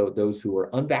immunity, so those who were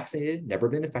unvaccinated, never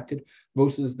been infected,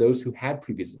 versus those who had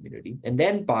previous immunity. And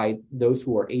then by those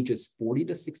who are ages 40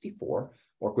 to 64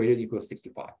 or greater than or equal to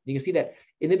 65. You can see that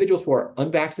individuals who are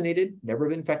unvaccinated, never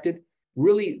been infected,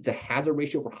 really the hazard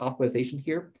ratio for hospitalization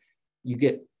here, you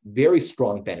get very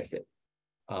strong benefit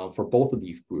for both of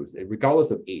these groups,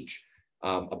 regardless of age,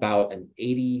 about an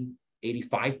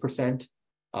 85%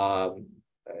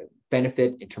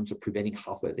 benefit in terms of preventing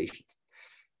hospitalizations.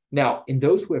 Now, in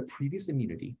those who have previous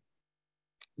immunity,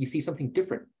 you see something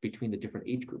different between the different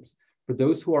age groups. For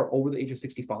those who are over the age of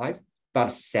 65,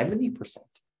 about a 70%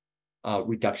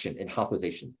 reduction in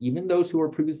hospitalization, even those who are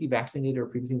previously vaccinated or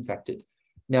previously infected.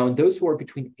 Now, in those who are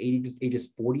between ages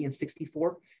 40 and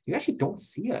 64, you actually don't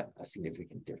see a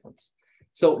significant difference.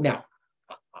 So now,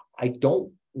 I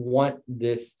don't want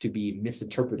this to be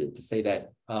misinterpreted to say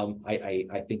that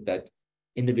I think that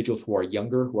individuals who are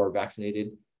younger, who are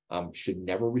vaccinated, should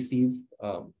never receive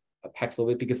a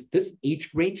Paxlovid, because this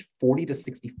age range, 40 to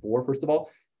 64, first of all,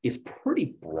 is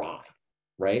pretty broad,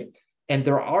 right? And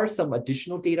there are some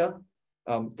additional data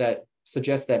that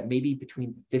suggest that maybe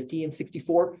between 50 and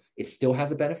 64, it still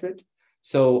has a benefit.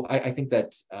 So I think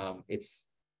that it's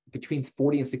between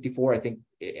 40 and 64, I think,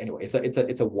 anyway,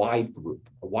 it's a wide group,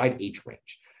 a wide age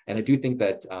range. And I do think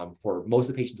that for most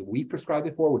of the patients we prescribed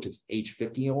it for, which is age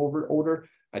 50 and older,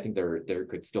 I think there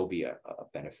could still be a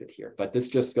benefit here. But this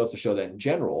just goes to show that in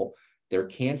general, there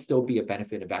can still be a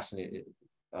benefit in vaccinated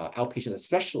outpatients,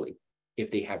 especially if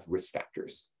they have risk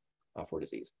factors for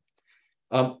disease.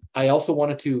 I also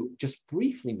wanted to just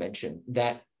briefly mention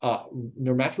that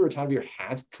nirmatrelvir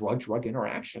has drug-drug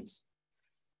interactions.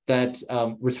 That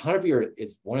ritonavir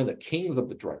is one of the kings of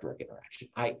the drug-drug interaction.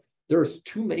 There's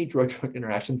too many drug-drug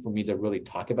interactions for me to really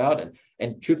talk about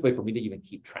and truthfully for me to even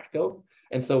keep track of.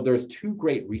 And so there's two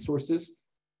great resources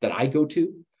that I go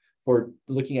to for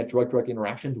looking at drug-drug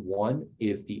interactions. One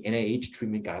is the NIH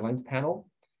Treatment Guidelines Panel,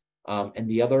 and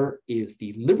the other is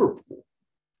the Liverpool.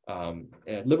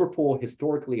 Liverpool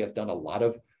historically has done a lot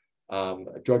of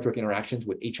drug-drug interactions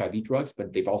with HIV drugs,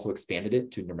 but they've also expanded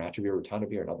it to nirmatrelvir,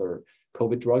 ritonavir, and other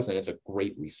COVID drugs, and it's a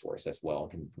great resource as well,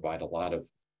 and can provide a lot of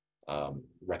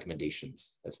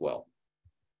recommendations as well.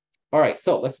 All right,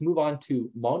 so let's move on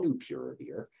to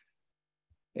molnupiravir.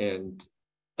 And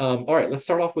all right, let's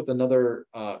start off with another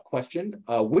question.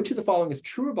 Which of the following is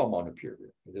true about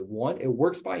molnupiravir? Is it one, it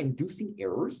works by inducing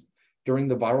errors during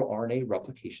the viral RNA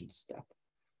replication step?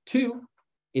 Two,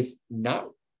 it's not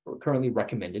currently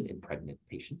recommended in pregnant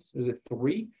patients. Is it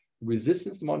three,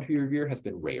 resistance to molnupiravir has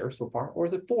been rare so far? Or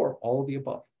is it four, all of the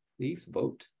above? Please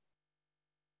vote.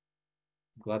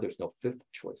 I'm glad there's no fifth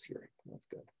choice here. That's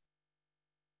good.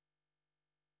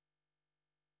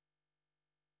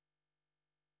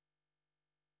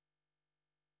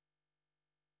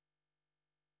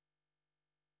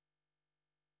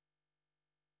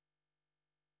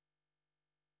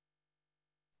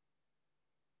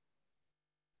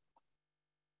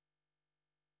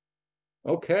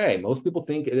 Okay, most people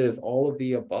think it is all of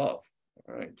the above.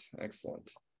 All right,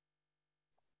 excellent.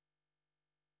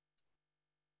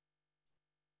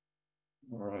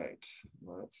 All right,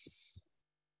 let's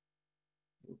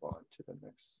move on to the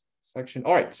next section.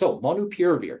 All right, so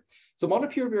molnupiravir. So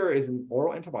molnupiravir is an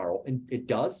oral antiviral, and it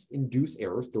does induce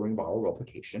errors during viral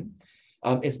replication.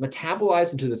 It's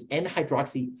metabolized into this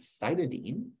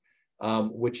N-hydroxycytidine,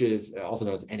 which is also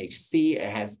known as NHC. It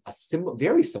has a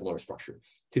very similar structure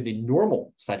to the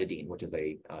normal cytidine, which is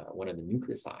one of the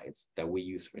nucleosides that we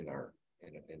use in our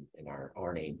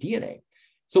RNA and DNA.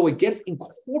 So it gets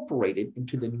incorporated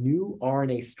into the new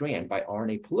RNA strand by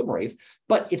RNA polymerase,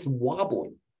 but it's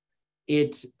wobbly.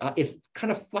 It's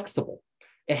kind of flexible.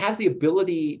 It has the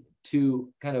ability to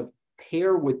kind of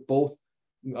pair with both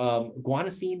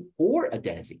guanosine or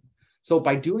adenosine. So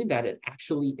by doing that, it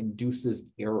actually induces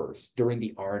errors during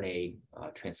the RNA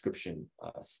transcription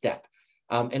step.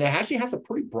 And it actually has a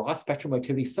pretty broad spectrum of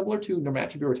activity, similar to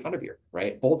nirmatrelvir, ritonavir,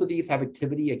 right? Both of these have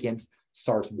activity against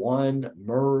SARS-1,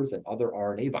 MERS, and other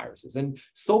RNA viruses. And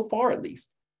so far, at least,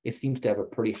 it seems to have a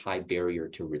pretty high barrier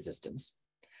to resistance.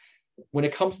 when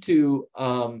it comes to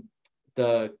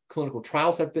the clinical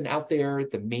trials that have been out there,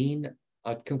 the main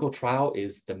clinical trial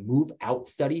is the Move Out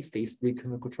study, phase 3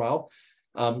 clinical trial.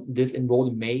 This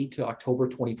enrolled in May to October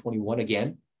 2021,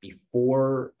 again,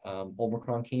 before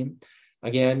Omicron came.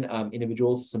 Again,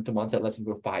 individuals, symptom onset less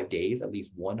than 5 days, at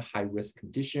least one high-risk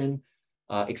condition.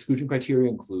 Exclusion criteria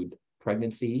include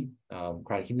pregnancy,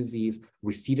 chronic kidney disease,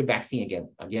 receipt of vaccine,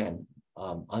 again,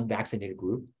 unvaccinated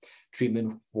group,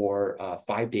 treatment for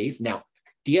 5 days. Now,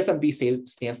 DSMB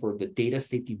stands for the Data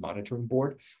Safety Monitoring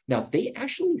Board. Now, they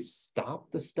actually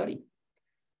stopped the study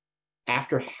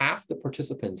after half the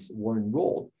participants were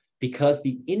enrolled because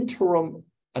the interim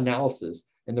analysis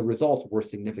and the results were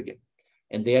significant.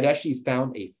 And they had actually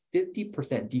found a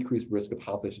 50% decreased risk of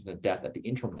hospitalization and death at the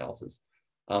interim analysis.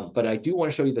 But I do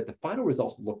want to show you that the final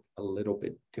results look a little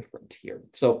bit different here.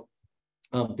 So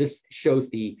this shows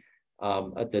the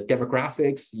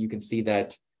demographics. You can see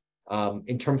that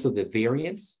in terms of the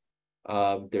variance,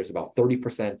 there's about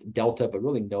 30% Delta, but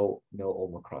really no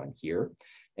Omicron here.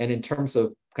 And in terms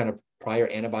of kind of prior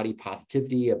antibody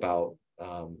positivity, about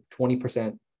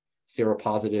 20%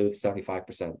 seropositive,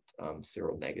 75%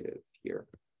 seronegative here.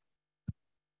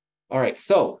 All right,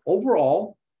 so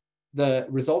overall, the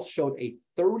results showed a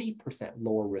 30%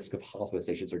 lower risk of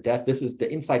hospitalizations or death. This is the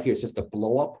inside here is just a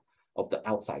blow up of the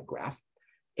outside graph.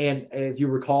 And as you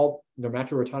recall,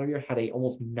 nirmatrelvir had a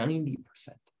almost 90%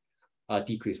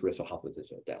 decreased risk of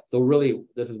hospitalization or death. So really,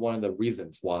 this is one of the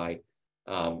reasons why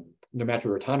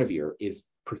nirmatrelvir is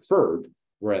preferred,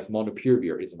 whereas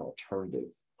molnupiravir is an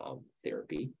alternative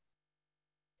therapy.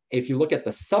 If you look at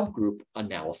the subgroup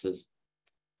analysis,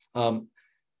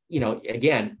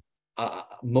 again,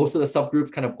 most of the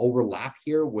subgroups kind of overlap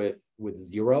here with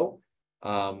zero.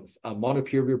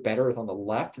 Molnupiravir better is on the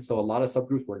left, so a lot of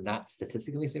subgroups were not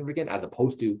statistically significant, as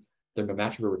opposed to the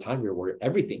nirmatrelvir where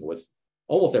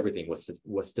almost everything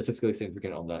was statistically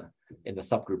significant in the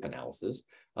subgroup analysis.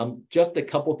 Just a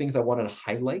couple things I wanted to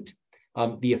highlight.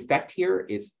 The effect here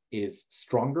is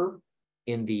stronger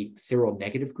in the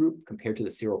seronegative group compared to the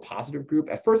seropositive group.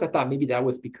 At first, I thought maybe that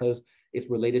was because it's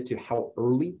related to how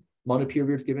early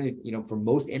molnupiravir is given. For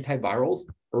most antivirals,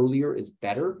 earlier is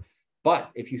better.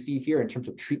 But if you see here in terms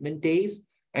of treatment days,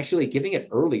 actually giving it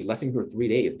early, less than 3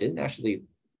 days,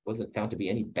 wasn't found to be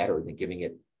any better than giving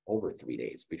it over 3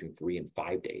 days, between 3 and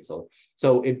 5 days.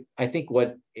 So I think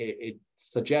what it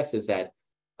suggests is that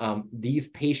these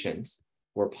patients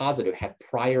who were positive had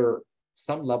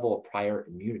some level of prior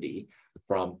immunity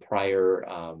from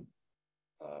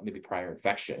maybe prior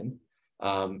infection.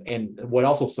 And what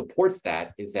also supports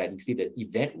that is that you see that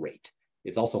event rate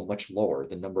is also much lower.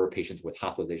 The number of patients with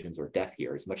hospitalizations or death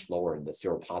here is much lower in the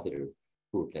seropositive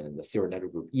group than in the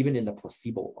seronegative group, even in the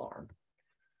placebo arm.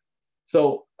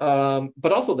 So,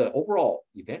 but also the overall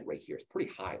event rate here is pretty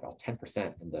high, about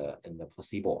 10% in the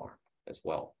placebo arm as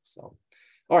well. So,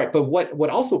 all right, but what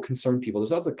also concerned people,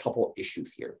 there's other couple of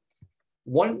issues here.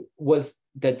 One was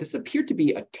that this appeared to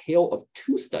be a tale of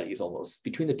two studies almost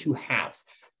between the two halves.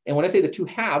 And when I say the two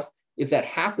halves, is that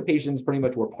half the patients pretty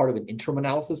much were part of an interim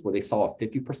analysis where they saw a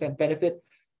 50% benefit.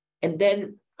 And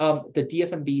then the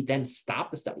DSMB then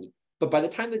stopped the study. But by the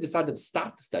time they decided to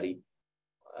stop the study,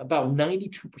 about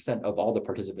 92% of all the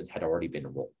participants had already been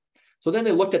enrolled. So then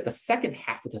they looked at the second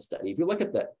half of the study. If you look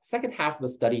at the second half of the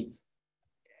study,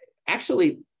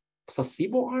 actually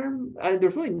placebo arm,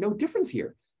 there's really no difference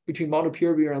here between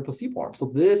molnupiravir and placebo arm.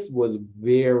 So this was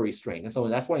very strange. And so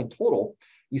that's why in total,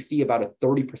 you see about a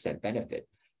 30% benefit.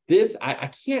 This, I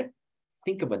can't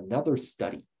think of another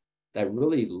study that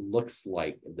really looks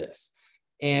like this.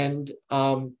 And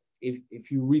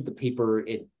if you read the paper,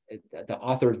 the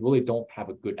authors really don't have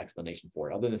a good explanation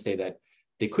for it, other than to say that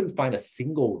they couldn't find a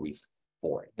single reason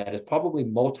for it. That is probably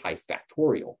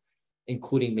multifactorial,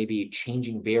 including maybe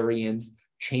changing variants,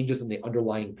 changes in the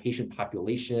underlying patient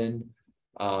population.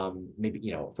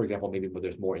 Maybe, for example, maybe where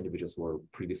there's more individuals who were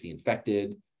previously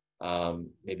infected,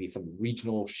 maybe some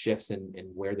regional shifts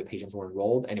in where the patients were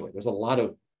enrolled. Anyway, there's a lot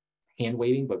of hand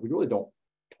waving, but we really don't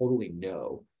totally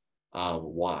know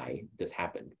why this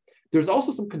happened. There's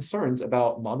also some concerns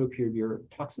about molnupiravir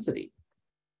toxicity.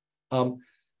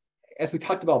 As we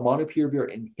talked about, molnupiravir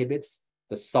inhibits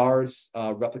the SARS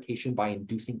replication by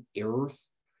inducing errors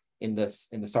in the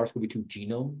SARS-CoV-2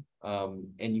 genome.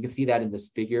 And you can see that in this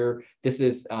figure. This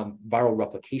is viral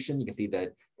replication. You can see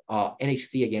that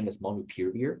NHC, again, is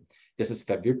molnupiravir. This is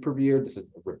favipiravir. This is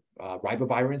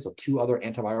ribavirin, so two other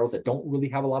antivirals that don't really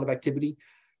have a lot of activity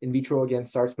in vitro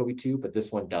against SARS-CoV-2, but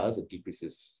this one does. It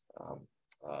decreases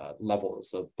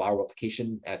levels of viral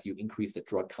replication as you increase the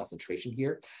drug concentration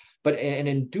here. But and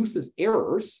induces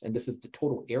errors, and this is the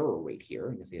total error rate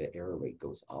here. You can see the error rate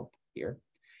goes up here.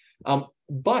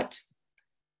 But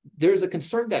there's a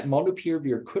concern that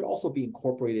molnupiravir could also be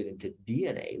incorporated into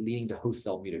DNA, leading to host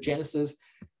cell mutagenesis.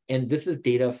 And this is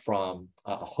data from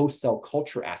a host cell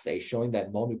culture assay showing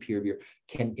that molnupiravir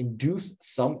can induce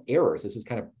some errors. This is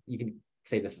kind of, you can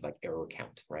say this is like error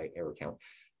count, right? Error count.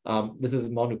 This is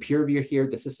molnupiravir here.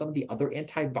 This is some of the other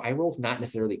antivirals, not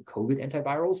necessarily COVID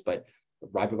antivirals, but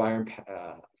ribavirin,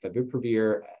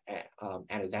 favipiravir,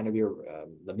 atazanavir,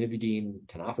 lamivudine,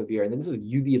 tenofovir, and then this is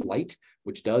UV light,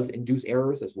 which does induce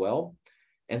errors as well.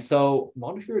 And so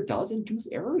molnupiravir does induce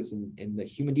errors in the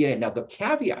human DNA. Now, the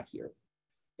caveat here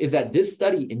is that this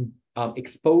study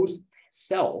exposed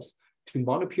cells to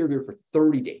molnupiravir for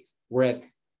 30 days, whereas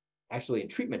actually in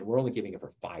treatment, we're only giving it for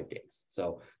 5 days.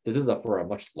 So this is for a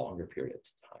much longer period of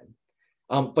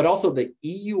time. But also the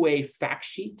EUA fact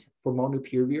sheet for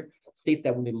molnupiravir states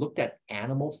that when they looked at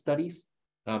animal studies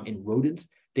in rodents,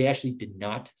 they actually did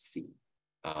not see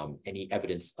any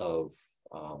evidence of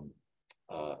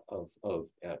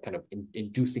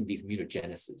inducing these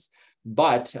mutagenesis.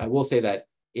 But I will say that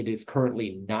it is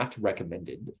currently not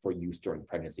recommended for use during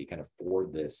pregnancy, kind of for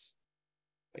this,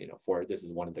 for this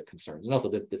is one of the concerns. And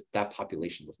also that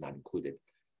population was not included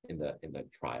in the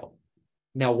trial.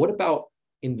 Now, what about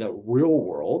in the real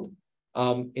world?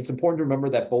 It's important to remember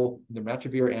that both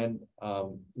nirmatrelvir and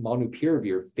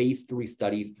molnupiravir phase 3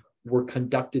 studies were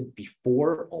conducted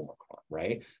before Omicron,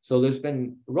 right? So there's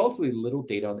been relatively little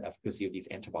data on the efficacy of these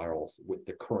antivirals with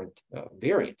the current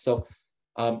variant. So,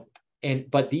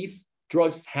 but these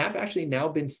drugs have actually now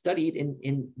been studied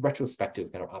in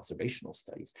retrospective kind of observational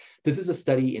studies. This is a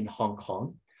study in Hong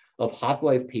Kong of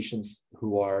hospitalized patients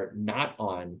who are not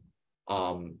on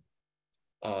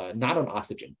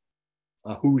oxygen,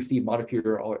 who receive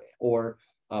molnupiravir or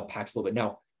Paxlovid.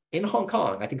 Now, in Hong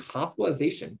Kong, I think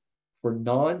hospitalization for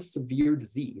non-severe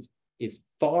disease is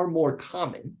far more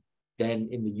common than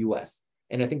in the US.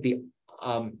 And I think the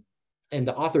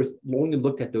authors only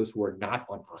looked at those who are not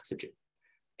on oxygen.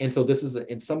 And so this is,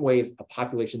 in some ways, a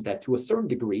population that to a certain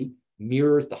degree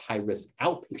mirrors the high-risk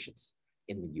outpatients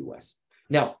in the US.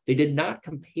 Now, they did not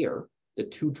compare the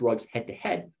two drugs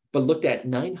head-to-head, but looked at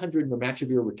 900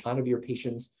 nirmatrelvir ritonavir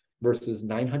patients versus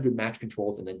 900 match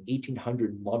controls, and then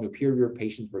 1,800 molnupiravir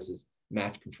patients versus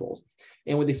match controls.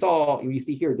 And what they saw, you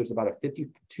see here, there's about a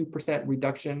 52%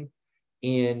 reduction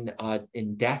in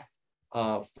death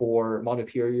for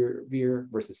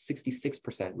molnupiravir versus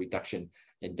 66% reduction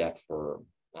in death for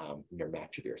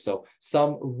nirmatrelvir. So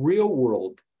some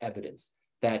real-world evidence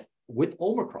that with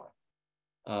Omicron,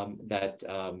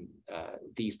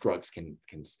 these drugs can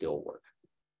still work.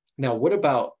 Now, what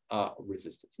about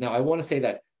resistance? Now, I want to say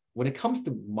that when it comes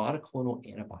to monoclonal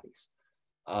antibodies,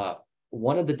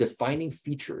 one of the defining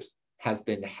features has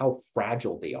been how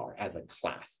fragile they are as a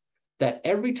class. That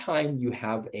every time you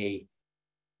have a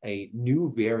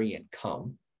new variant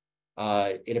come,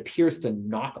 it appears to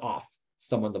knock off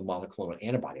some of the monoclonal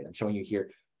antibodies. I'm showing you here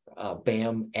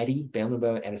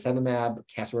bamlanivimab, adalimumab,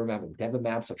 casirivimab,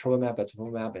 imdevimab, sotrovimab,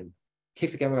 bevacizumab, and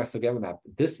tixagevimab, silgevimab.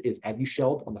 This is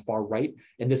Evusheld on the far right,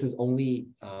 and this is only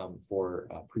for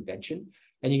prevention.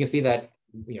 And you can see that,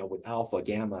 with alpha,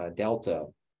 gamma, delta,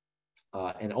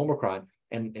 and Omicron,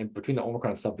 and between the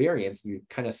Omicron subvariants, you're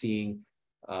kind of seeing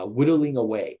whittling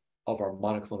away of our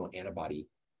monoclonal antibody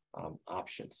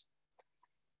options.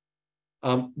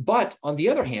 But on the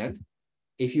other hand,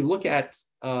 if you look at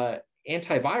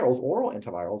antivirals, oral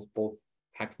antivirals, both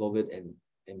Paxlovid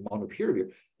and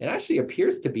molnupiravir, it actually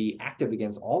appears to be active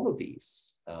against all of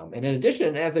these. And in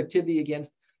addition, it has activity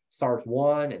against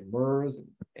SARS-1 and MERS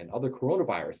and other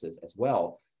coronaviruses as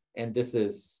well. And this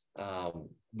is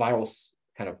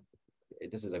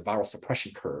this is a viral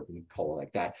suppression curve, we call it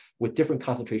like that, with different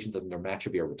concentrations of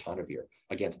nirmatrelvir or ritonavir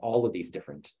against all of these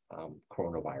different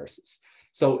coronaviruses.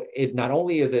 So it not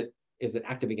only is it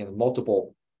active against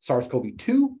multiple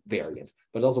SARS-CoV-2 variants,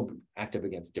 but also active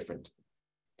against different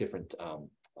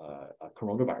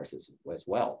coronaviruses as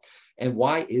well. And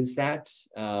why is that?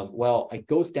 Well, it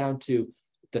goes down to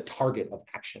the target of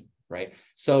action, right?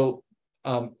 So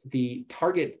the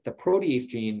protease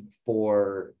gene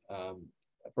for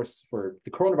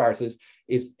the coronaviruses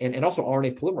is, and also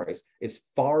RNA polymerase is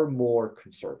far more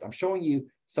conserved. I'm showing you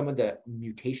some of the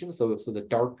mutations. So the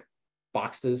dark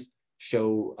boxes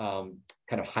show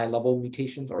kind of high-level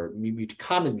mutations or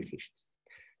common mutations.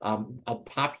 Up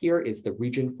top here is the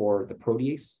region for the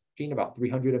protease gene, about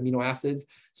 300 amino acids.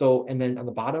 So, and then on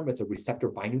the bottom, it's a receptor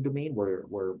binding domain where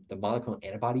the monoclonal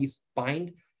antibodies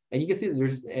bind. And you can see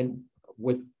that and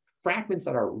with fragments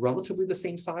that are relatively the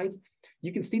same size,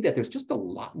 you can see that there's just a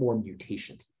lot more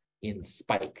mutations in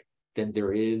spike than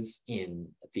there is in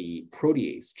the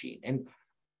protease gene. And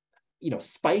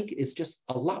spike is just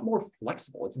a lot more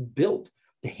flexible. It's built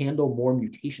to handle more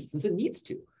mutations since it needs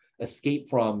to escape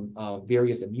from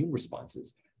various immune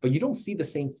responses. But you don't see the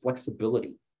same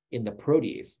flexibility in the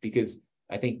protease because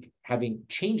I think having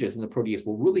changes in the protease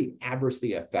will really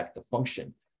adversely affect the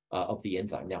function of the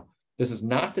enzyme. Now, this is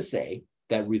not to say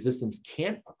that resistance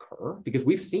can't occur because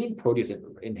we've seen protease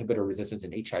inhibitor resistance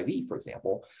in HIV, for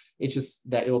example. It's just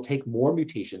that it'll take more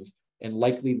mutations and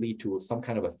likely lead to some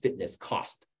kind of a fitness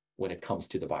cost when it comes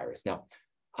to the virus. Now,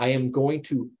 I am going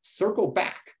to circle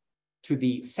back to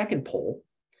the second poll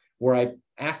where I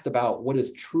asked about what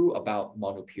is true about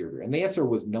molnupiravir. And the answer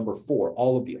was number 4,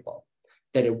 all of the above,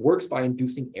 that it works by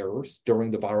inducing errors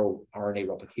during the viral RNA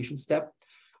replication step,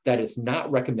 that it's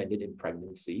not recommended in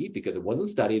pregnancy because it wasn't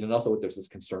studied, and also there's this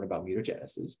concern about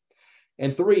mutagenesis.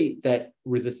 And 3, that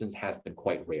resistance has been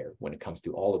quite rare when it comes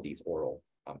to all of these oral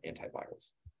antivirals.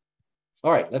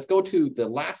 All right, let's go to the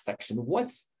last section.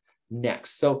 What's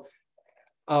next? So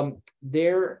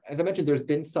as I mentioned, there's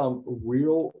been some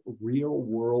real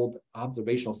world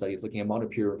observational studies looking at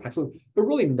molnupiravir, Paxlovid, but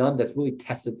really none that's really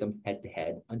tested them head to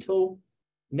head until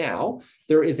now.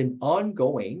 There is an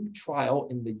ongoing trial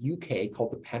in the UK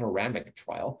called the Panoramic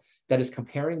trial that is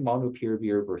comparing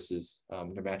molnupiravir versus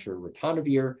nirmatrelvir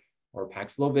ritonavir or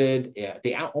Paxlovid.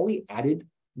 They only added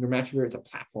nirmatrelvir. It's a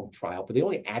platform trial, but they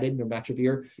only added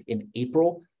nirmatrelvir in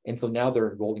April, and so now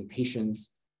they're enrolling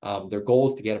patients. Their goal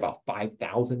is to get about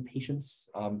 5,000 patients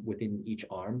within each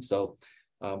arm. So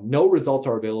no results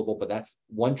are available, but that's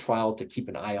one trial to keep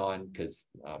an eye on because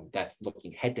that's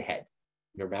looking head to head,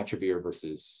 nirmatrelvir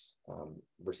versus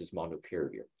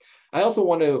molnupiravir. I also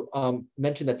want to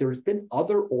mention that there's been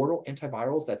other oral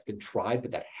antivirals that's been tried,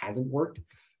 but that hasn't worked.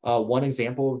 One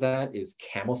example of that is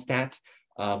Camostat.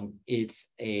 It's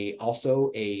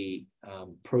also a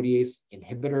protease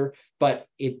inhibitor, but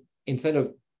instead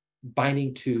of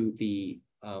binding to the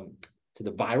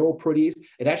viral protease,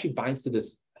 it actually binds to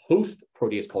this host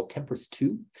protease called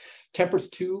TMPRSS2.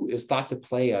 TMPRSS2 is thought to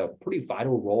play a pretty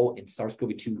vital role in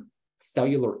SARS-CoV-2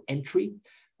 cellular entry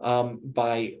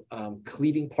by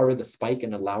cleaving part of the spike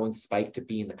and allowing spike to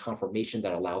be in the conformation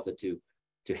that allows it to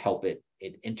help it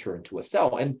enter into a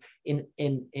cell. And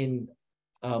in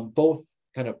both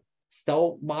kind of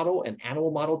cell model and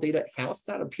animal model data,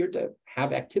 Camostat appeared to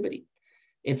have activity.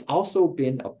 It's also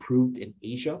been approved in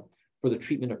Asia for the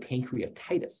treatment of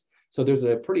pancreatitis. So there's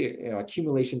a pretty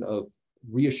accumulation of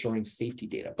reassuring safety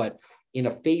data. But in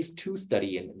a phase 2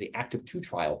 study in the ACTIV-2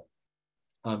 trial,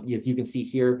 as you can see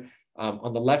here,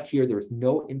 on the left here, there's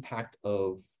no impact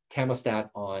of Camostat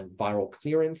on viral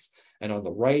clearance. And on the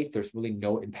right, there's really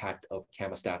no impact of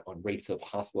Camostat on rates of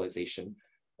hospitalization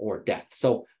or death.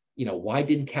 So why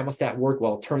didn't Camostat work?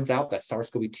 Well, it turns out that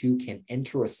SARS-CoV-2 can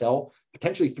enter a cell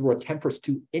potentially through a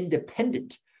TMPRSS2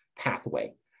 independent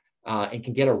pathway and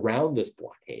can get around this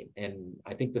blockade. And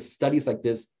I think the studies like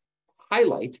this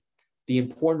highlight the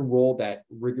important role that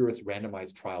rigorous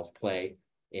randomized trials play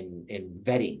in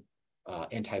vetting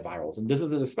antivirals. And this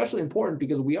is especially important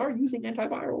because we are using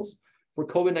antivirals for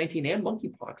COVID-19 and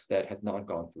monkeypox that have not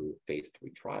gone through phase 3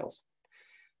 trials.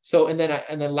 So, and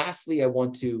then lastly, I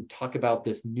want to talk about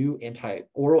this new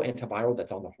oral antiviral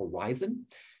that's on the horizon.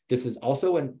 This is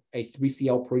also a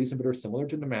 3CL protease inhibitor similar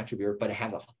to nirmatrelvir, but it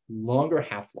has a longer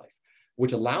half-life,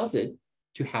 which allows it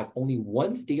to have only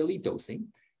once daily dosing,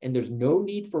 and there's no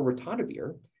need for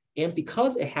ritonavir. And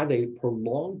because it has a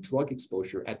prolonged drug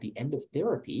exposure at the end of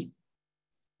therapy,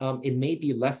 it may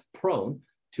be less prone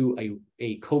to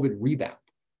a COVID rebound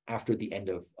after the end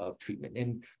of treatment.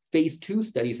 And phase 2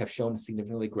 studies have shown a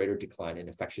significantly greater decline in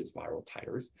infectious viral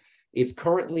titers. It's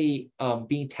currently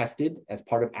being tested as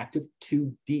part of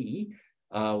ACTIV-2D,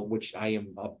 which I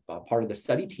am a part of the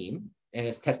study team, and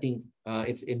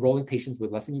it's enrolling patients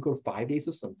with less than or equal to 5 days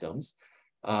of symptoms,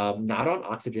 not on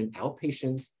oxygen,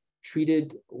 outpatients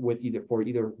treated with either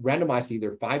randomized to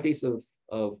either 5 days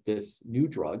of this new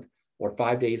drug or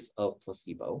 5 days of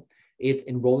placebo. It's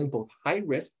enrolling both high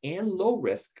risk and low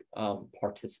risk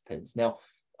participants. Now,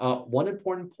 one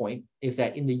important point is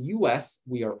that in the US,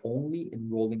 we are only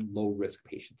enrolling low risk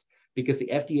patients because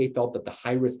the FDA felt that the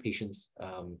high risk patients,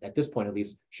 at this point at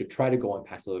least, should try to go on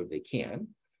Paxlovid if they can.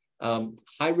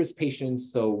 High risk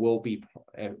patients will be,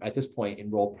 at this point,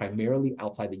 enrolled primarily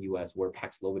outside the US where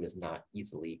Paxlovid is not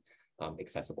easily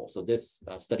accessible. So this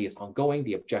study is ongoing.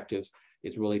 The objectives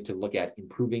is really to look at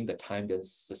improving the time to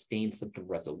sustain symptom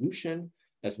resolution,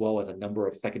 as well as a number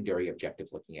of secondary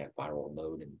objectives looking at viral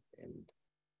load and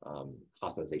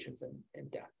hospitalizations and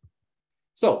death.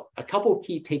 So a couple of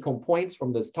key take-home points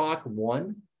from this talk.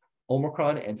 One,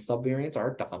 Omicron and subvariants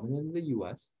are dominant in the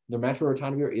US. Nirmatrelvir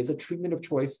ritonavir is a treatment of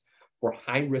choice for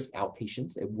high-risk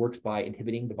outpatients. It works by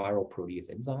inhibiting the viral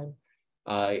protease enzyme.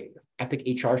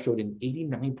 EPIC-HR showed an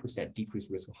 89% decreased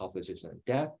risk of hospitalization and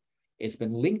death. It's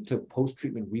been linked to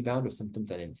post-treatment rebound of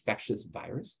symptoms and infectious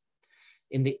virus.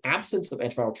 In the absence of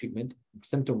antiviral treatment,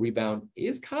 symptom rebound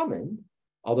is common,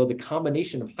 although the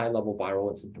combination of high-level viral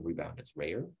and symptom rebound is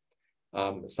rare.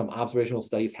 Some observational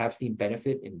studies have seen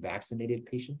benefit in vaccinated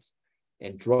patients,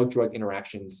 and drug-drug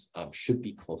interactions should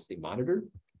be closely monitored.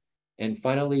 And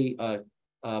finally,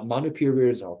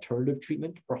 molnupiravir is an alternative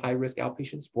treatment for high-risk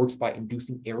outpatients, works by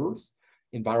inducing errors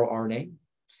in viral RNA,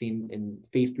 seen in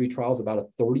phase 3 trials about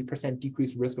a 30%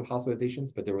 decreased risk of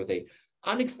hospitalizations, but there was an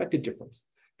unexpected difference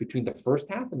between the first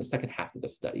half and the second half of the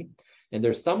study. And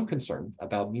there's some concern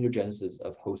about mutagenesis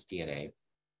of host DNA.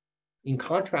 In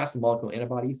contrast to monoclonal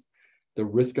antibodies, the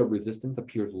risk of resistance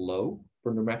appears low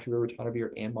for nirmatrelvir, ritonavir,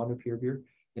 and molnupiravir,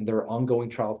 and there are ongoing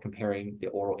trials comparing the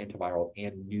oral antivirals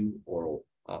and new oral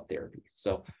therapies.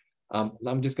 So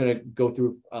I'm just going to go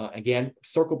through, again,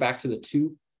 circle back to the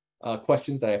two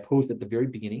questions that I posed at the very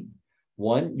beginning.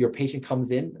 One, your patient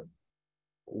comes in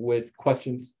with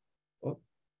questions. Oh,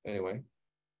 anyway,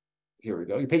 here we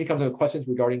go. Your patient comes in with questions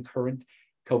regarding current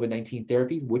COVID-19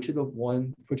 therapies. Which of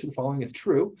the following is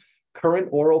true? Current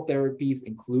oral therapies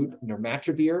include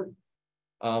nirmatrelvir,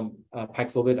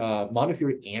 Paxlovid,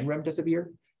 molnupiravir, and remdesivir.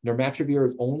 Nirmatrelvir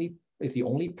is the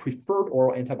only preferred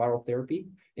oral antiviral therapy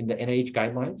in the NIH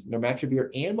guidelines. Nirmatrelvir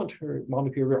and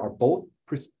molnupiravir are both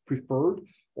preferred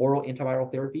oral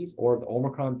antiviral therapies, or the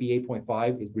Omicron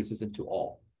BA.5 is resistant to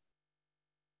all.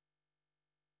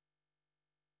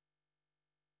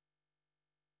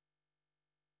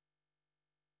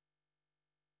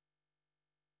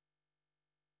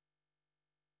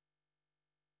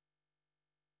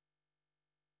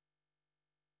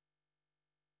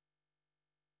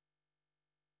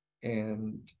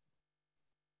 And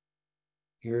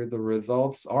here are the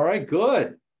results. All right,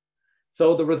 good.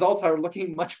 So the results are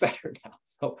looking much better now.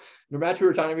 So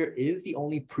nirmatrelvir, ritonavir is the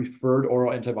only preferred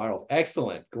oral antivirals.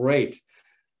 Excellent, great,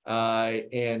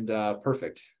 and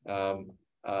perfect.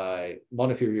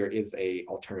 Molnupiravir is an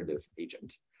alternative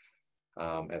agent,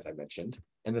 as I mentioned.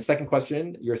 And the second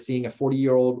question, you're seeing a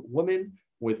 40-year-old woman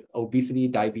with obesity,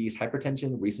 diabetes,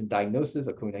 hypertension, recent diagnosis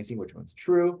of COVID-19, which one's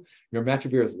true?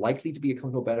 Nirmatrelvir is likely to be a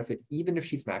clinical benefit even if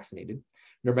she's vaccinated.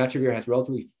 Nirmatrelvir has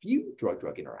relatively few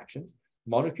drug-drug interactions.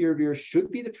 Molnupiravir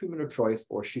should be the treatment of choice,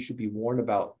 or she should be warned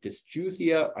about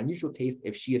dysgeusia, unusual taste,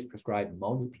 if she is prescribed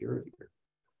molnupiravir.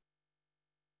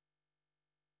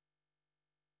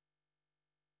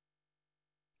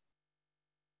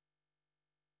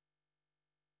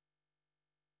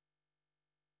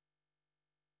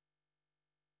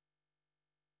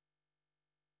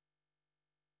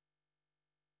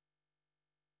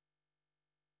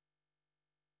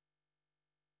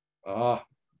 Oh,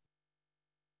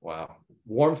 wow.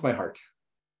 Warms my heart.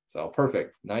 So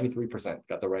perfect. 93%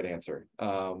 got the right answer.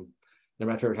 Nirmatrelvir,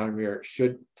 ritonavir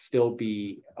should still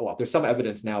be, well, there's some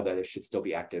evidence now that it should still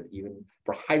be active even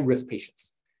for high-risk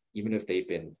patients, even if they've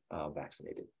been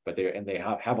vaccinated. But they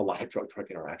have a lot of drug-drug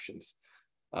interactions.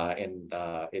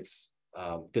 It's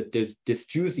the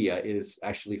dysgeusia is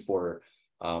actually for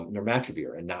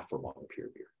nirmatrelvir and not for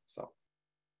molnupiravir. So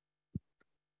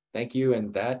thank you,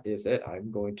 and that is it.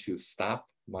 I'm going to stop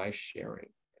my sharing.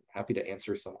 I'm happy to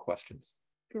answer some questions.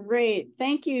 Great.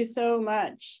 Thank you so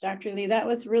much, Dr. Lee. That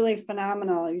was really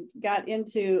phenomenal. You got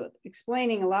into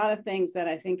explaining a lot of things that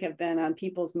I think have been on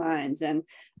people's minds. And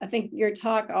I think your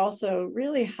talk also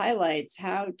really highlights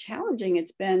how challenging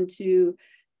it's been to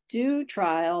do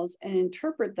trials and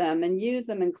interpret them and use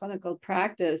them in clinical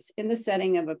practice in the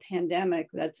setting of a pandemic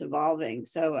that's evolving.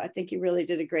 So I think you really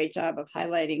did a great job of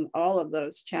highlighting all of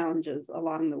those challenges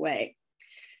along the way.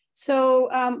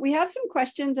 So we have some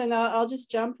questions, and I'll just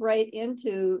jump right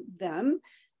into them.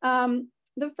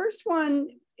 The first one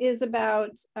is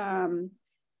about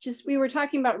we were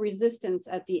talking about resistance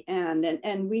at the end,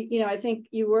 and we, I think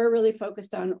you were really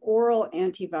focused on oral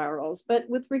antivirals, but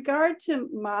with regard to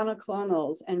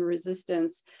monoclonals and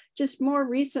resistance, just more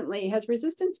recently, has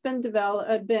resistance been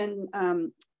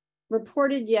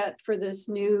reported yet for this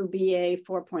new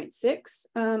BA.4.6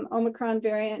 Omicron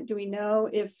variant? Do we know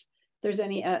if there's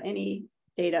any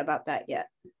data about that yet?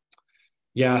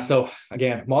 Yeah, so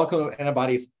again, monoclonal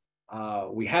antibodies,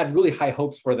 we had really high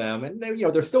hopes for them, and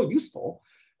they're still useful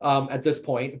at this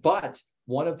point. But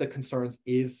one of the concerns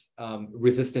is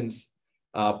resistance,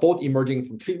 both emerging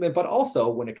from treatment, but also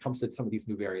when it comes to some of these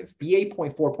new variants.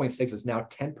 BA.4.6 is now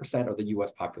 10% of the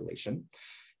US population.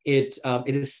 it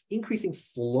is increasing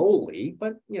slowly,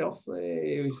 but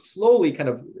slowly kind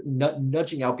of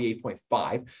nudging out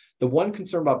BA.5. The one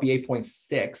concern about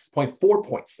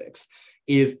BA.4.6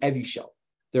 is Evusheld.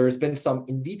 There has been some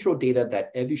in vitro data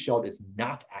that Evusheld is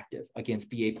not active against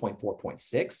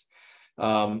BA.4.6.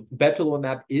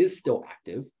 Bebtelovimab is still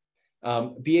active.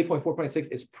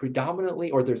 BA.4.6 is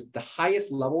predominantly, or there's the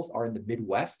highest levels are in the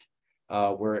Midwest,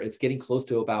 where it's getting close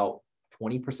to about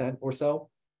 20% or so.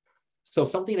 So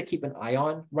something to keep an eye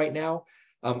on right now.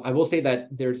 I will say that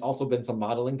there's also been some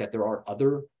modeling that there are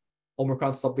other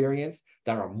Omicron subvariants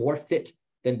that are more fit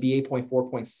than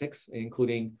BA.4.6,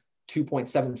 including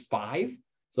 2.75.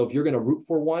 So if you're going to root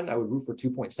for one, I would root for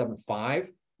 2.75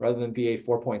 rather than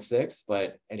BA.4.6.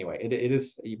 But anyway, it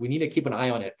is, we need to keep an eye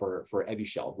on it for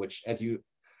Evusheld, which as you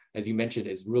mentioned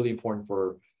is really important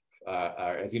for,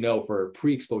 as you know, for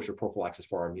pre-exposure prophylaxis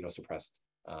for our immunosuppressed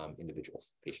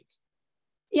individuals, patients.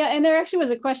 Yeah, and there actually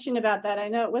was a question about that. I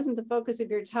know it wasn't the focus of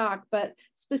your talk, but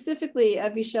specifically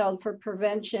Evusheld for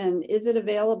prevention, is it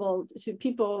available to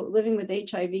people living with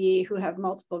HIV who have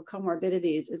multiple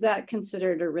comorbidities? Is that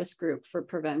considered a risk group for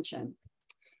prevention?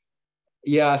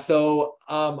 Yeah, so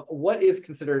what is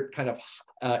considered kind of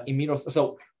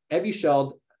so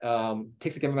Evusheld,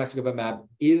 tixagevimab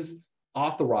is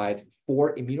authorized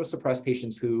for immunosuppressed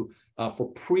patients who, for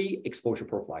pre-exposure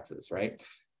prophylaxis, right?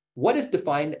 What is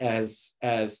defined as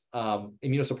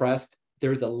immunosuppressed?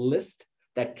 There's a list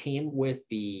that came with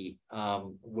the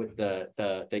EUA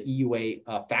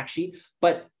fact sheet,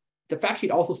 but the fact sheet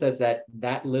also says that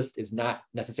that list is not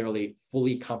necessarily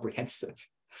fully comprehensive.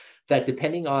 That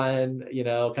depending on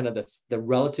kind of the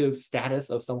relative status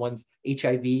of someone's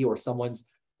HIV or someone's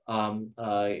kind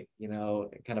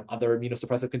of other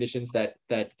immunosuppressive conditions, that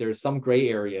there's some gray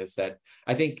areas that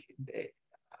I think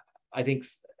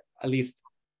at least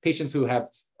patients who have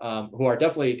who are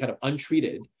definitely kind of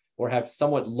untreated or have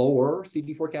somewhat lower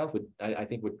CD4 counts would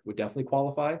definitely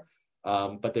qualify.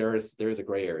 But there is a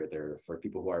gray area there for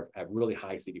people who have really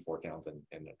high CD4 counts and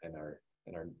are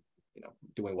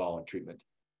doing well on treatment.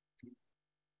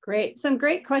 Great. Some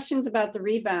great questions about the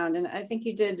rebound. And I think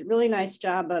you did a really nice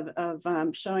job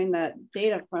of showing that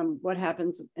data from what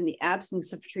happens in the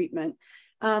absence of treatment.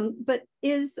 But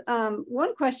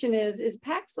one question is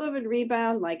Paxlovid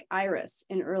rebound like IRIS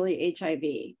in early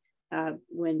HIV?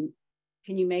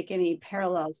 Can you make any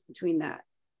parallels between that?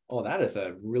 Oh, that is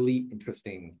a really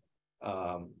interesting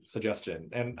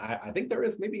suggestion. And I think there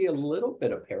is maybe a little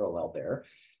bit of parallel there.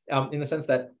 In the sense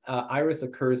that IRIS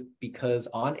occurs because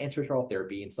on antiviral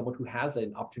therapy in someone who has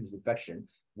an opportunistic infection,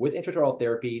 with antiviral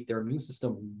therapy, their immune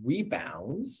system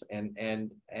rebounds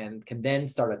and can then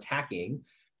start attacking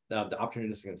the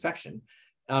opportunistic infection.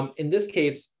 In this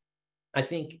case, I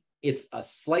think it's a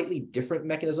slightly different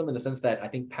mechanism in the sense that I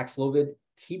think Paxlovid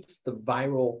keeps the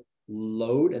viral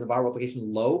load and the viral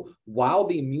replication low while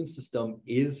the immune system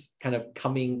is kind of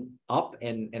coming up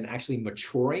and actually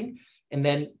maturing. And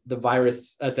then the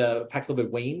virus, the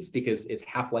Paxlovid wanes because its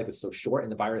half-life is so short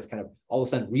and the virus kind of all of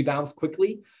a sudden rebounds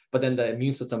quickly, but then the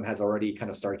immune system has already kind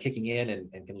of started kicking in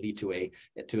and can lead to a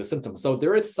symptom. So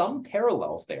there is some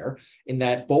parallels there in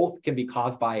that both can be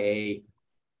caused by a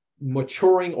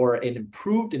maturing or an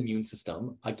improved immune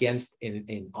system against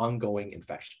an ongoing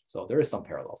infection. So there is some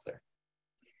parallels there.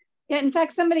 Yeah, in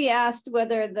fact, somebody asked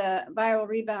whether the viral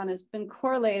rebound has been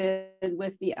correlated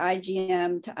with the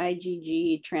IgM to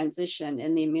IgG transition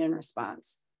in the immune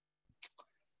response.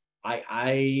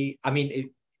 I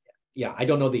mean, I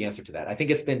don't know the answer to that. I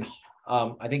think it's been,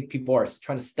 I think people are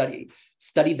trying to study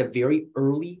the very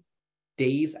early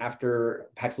days after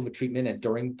Paxlovid treatment and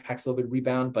during Paxlovid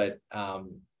rebound, but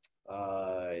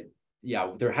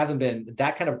there hasn't been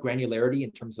that kind of granularity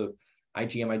in terms of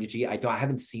IgM, IgG. I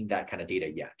haven't seen that kind of data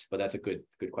yet, but that's a good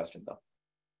question though.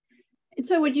 And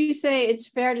so would you say it's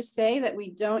fair to say that we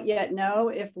don't yet know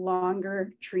if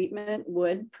longer treatment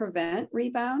would prevent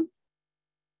rebound?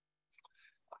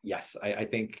 Yes, I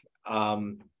think as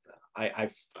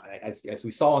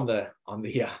we saw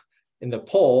in the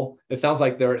poll, it sounds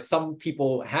like there are some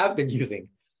people have been using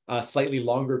slightly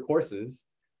longer courses,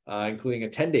 including a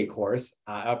 10-day course.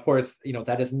 Of course,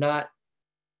 that is not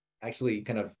actually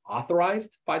kind of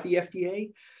authorized by the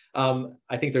FDA.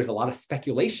 I think there's a lot of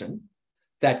speculation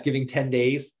that giving 10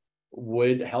 days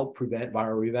would help prevent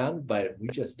viral rebound, but we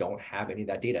just don't have any of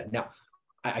that data. Now,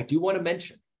 I do want to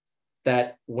mention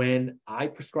that when I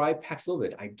prescribe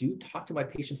Paxlovid, I do talk to my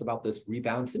patients about this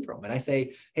rebound syndrome. And I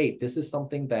say, hey, this is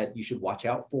something that you should watch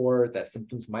out for, that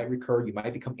symptoms might recur. You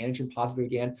might become antigen positive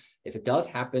again. If it does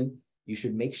happen, you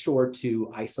should make sure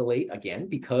to isolate again,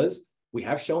 because we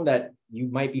have shown that you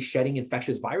might be shedding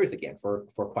infectious virus again for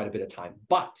quite a bit of time.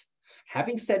 But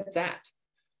Having said that,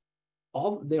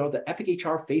 all the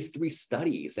EPIC-HR phase 3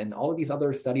 studies and all of these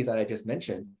other studies that I just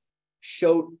mentioned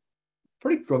showed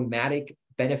pretty dramatic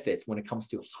benefits when it comes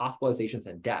to hospitalizations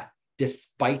and death,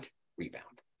 despite rebound.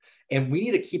 And we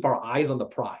need to keep our eyes on the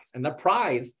prize. And the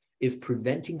prize is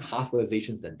preventing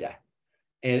hospitalizations and death.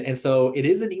 And so it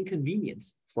is an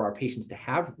inconvenience for our patients to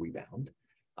have rebound.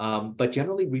 But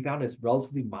generally, rebound is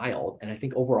relatively mild. And I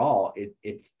think overall,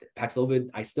 it's Paxlovid,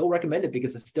 I still recommend it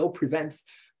because it still prevents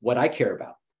what I care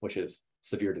about, which is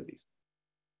severe disease.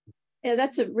 Yeah,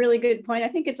 that's a really good point. I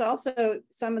think it's also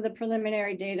some of the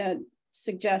preliminary data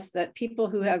suggests that people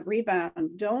who have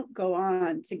rebound don't go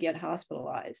on to get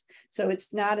hospitalized. So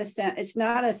it's not a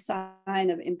sign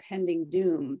of impending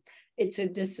doom. It's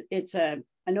a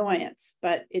annoyance,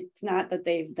 but it's not that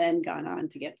they've then gone on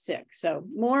to get sick. So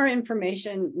more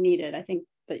information needed. I think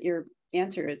that your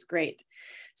answer is great.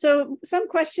 So some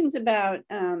questions about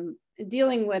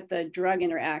dealing with the drug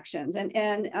interactions.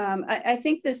 I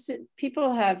think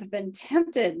people have been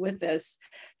tempted with this.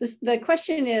 The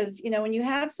question is, when you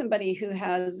have somebody who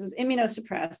is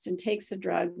immunosuppressed and takes a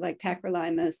drug like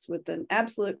tacrolimus with an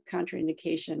absolute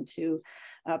contraindication to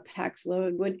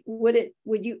Paxlovid,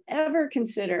 would you ever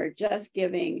consider just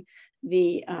giving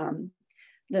the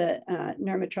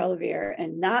nirmatrelvir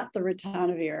and not the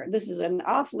ritonavir? This is an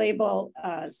off-label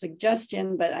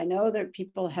suggestion, but I know that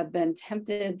people have been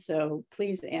tempted, so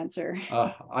please answer.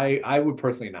 I would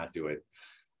personally not do it.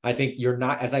 I think you're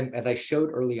not, as I showed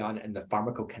early on in the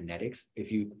pharmacokinetics,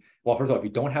 first of all, if you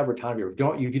don't have ritonavir,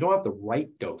 if you don't have the right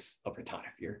dose of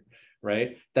ritonavir,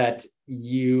 right, that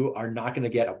you are not going to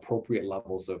get appropriate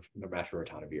levels of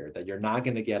nirmatrelvir, that you're not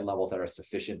going to get levels that are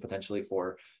sufficient potentially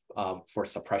for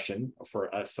suppression, for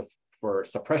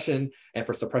suppression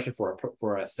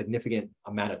for a significant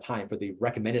amount of time, for the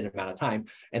recommended amount of time,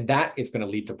 and that is going to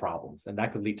lead to problems, and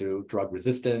that could lead to drug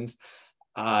resistance.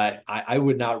 I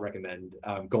would not recommend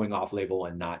going off label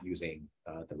and not using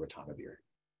the ritonavir.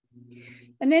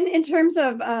 And then in terms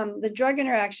of the drug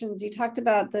interactions, you talked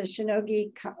about the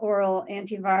Shionogi oral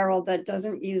antiviral that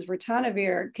doesn't use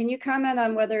ritonavir. Can you comment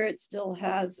on whether it still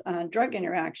has drug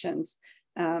interactions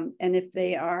and if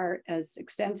they are as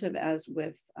extensive as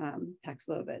with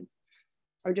Paxlovid?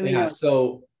 Or do we know?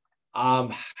 So I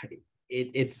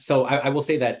will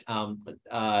say that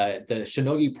the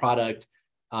Shionogi product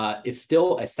is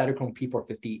still a cytochrome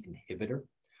P450 inhibitor.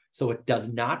 So it does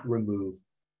not remove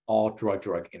all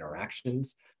drug-drug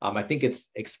interactions. I think it's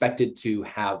expected to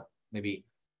have maybe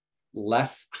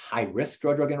less high-risk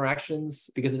drug-drug interactions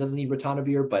because it doesn't need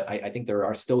ritonavir, but I think there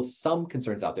are still some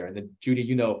concerns out there. And then Judy,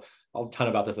 you know a ton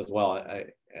about this as well. I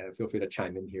feel free to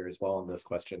chime in here as well on this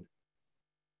question.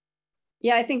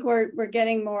 Yeah, I think we're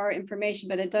getting more information,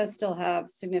 but it does still have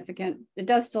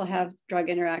drug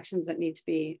interactions that we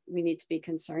need to be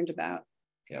concerned about.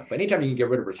 Yeah, but anytime you can get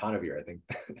rid of ritonavir, I think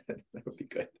that would be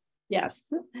good.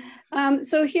 Yes.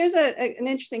 So here's an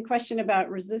interesting question about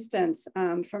resistance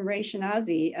from Ray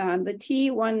Shinazi. The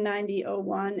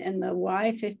T19001 and the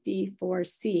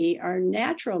Y54C are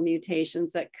natural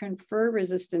mutations that confer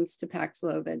resistance to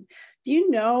Paxlovid. Do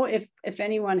you know if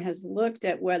anyone has looked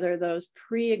at whether those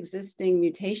pre-existing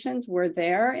mutations were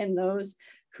there in those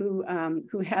who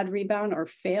had rebound or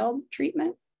failed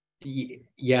treatment?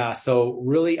 Yeah, so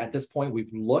really at this point,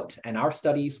 we've looked in our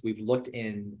studies, we've looked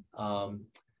in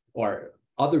or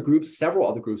other groups, several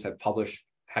other groups have published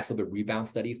Paxlovid rebound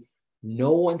studies.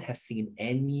 No one has seen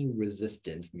any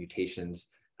resistance mutations,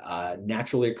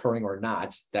 naturally occurring or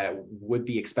not, that would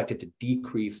be expected to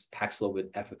decrease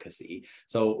Paxlovid efficacy.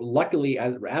 So luckily,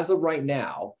 as of right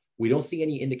now, we don't see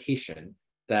any indication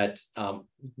that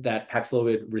that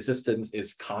Paxlovid resistance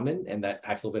is common and that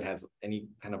Paxlovid has any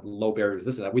kind of low barrier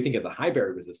resistance. We think it's a high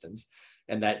barrier resistance,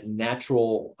 and that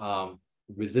natural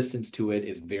resistance to it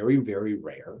is very, very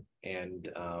rare and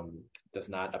does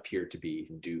not appear to be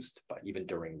induced, but even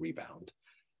during rebound.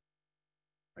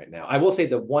 Right now, I will say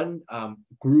the one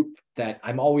group that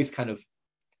I'm always kind of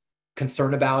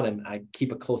concerned about and I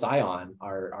keep a close eye on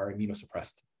are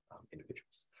immunosuppressed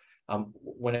individuals.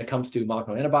 When it comes to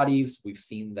monoclonal antibodies, we've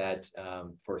seen that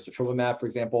for sotrovimab, for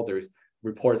example, there's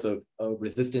reports of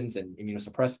resistance in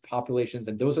immunosuppressed populations,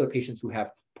 and those are the patients who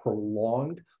have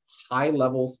prolonged high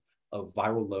levels of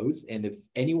viral loads. And if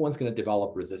anyone's going to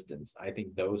develop resistance, I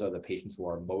think those are the patients who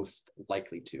are most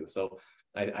likely to. So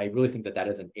I really think that that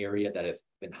is an area that has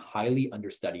been highly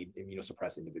understudied,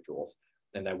 immunosuppressed individuals,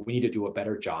 and that we need to do a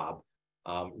better job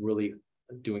really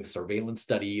doing surveillance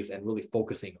studies and really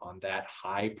focusing on that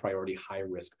high priority, high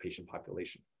risk patient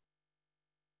population.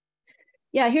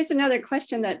 Yeah, here's another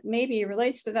question that maybe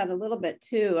relates to that a little bit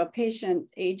too. A patient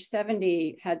age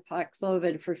 70 had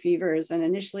Paxlovid for fevers and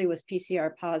initially was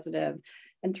PCR positive,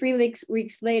 and 3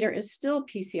 weeks later is still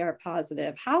PCR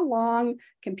positive. How long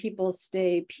can people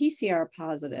stay PCR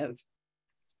positive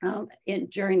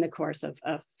during the course of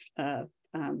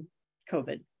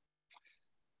COVID?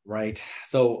 Right.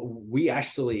 So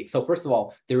first of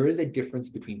all, there is a difference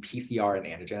between PCR and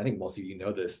antigen. I think most of you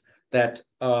know this, that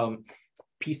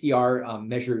PCR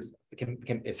measures,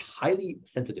 is highly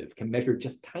sensitive, can measure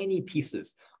just tiny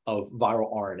pieces of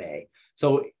viral RNA.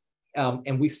 So,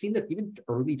 and we've seen that even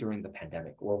early during the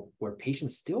pandemic, where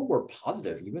patients still were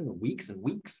positive, even weeks and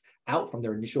weeks out from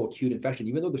their initial acute infection,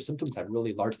 even though their symptoms had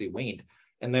really largely waned.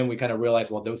 And then we kind of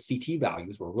realized, well, those CT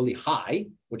values were really high,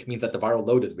 which means that the viral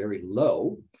load is very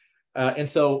low. And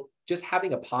so just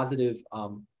having a positive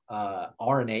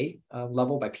RNA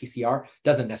level by PCR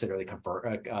doesn't necessarily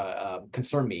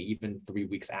concern me even 3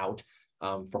 weeks out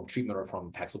from treatment or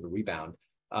from Paxlovid rebound,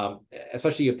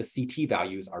 especially if the CT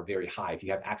values are very high, if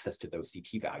you have access to those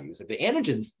CT values. If the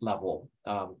antigens level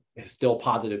is still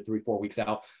positive 3-4 weeks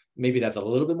out, maybe that's a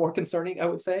little bit more concerning, I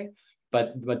would say.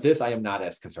 But this I am not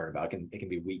as concerned about. It can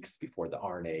be weeks before the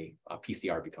RNA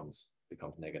PCR becomes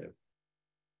negative.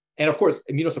 And of course,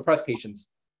 immunosuppressed patients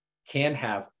can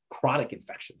have chronic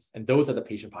infections, and those are the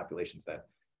patient populations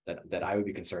that I would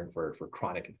be concerned for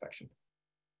chronic infection.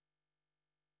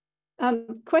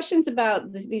 Questions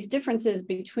about these differences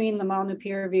between the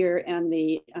molnupiravir and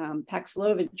the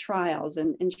Paxlovid trials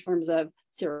in terms of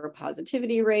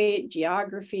seropositivity rate,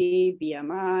 geography,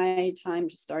 BMI, time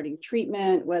to starting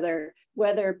treatment, whether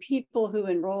people who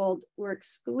enrolled were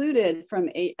excluded from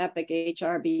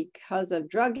EPIC-HR because of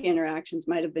drug interactions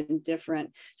might have been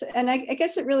different. So, and I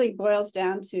guess it really boils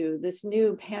down to this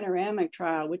new panoramic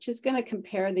trial, which is going to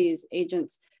compare these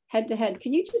agents head-to-head.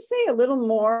 Can you just say a little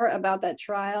more about that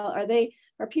trial?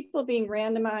 Are people being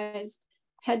randomized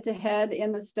head-to-head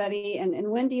in the study? And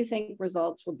when do you think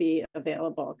results will be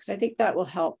available? Because I think that will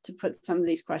help to put some of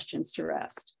these questions to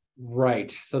rest.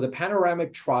 Right. So the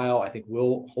panoramic trial, I think,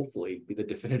 will hopefully be the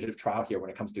definitive trial here when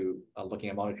it comes to looking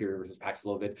at molnupiravir versus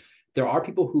Paxlovid. There are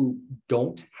people who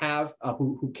don't have,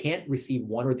 who can't receive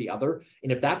one or the other.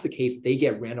 And if that's the case, they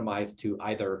get randomized to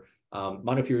either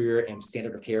molnupiravir and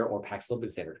standard of care or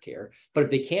Paxlovid standard of care. But if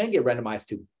they can get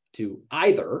randomized to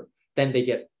either, then they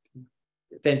get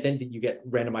you get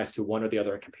randomized to one or the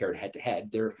other and compared head to head.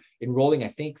 They're enrolling, I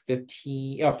think,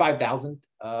 5,000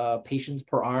 patients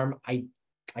per arm.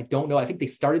 I don't know. I think they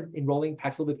started enrolling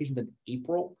Paxlovid patients in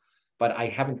April, but I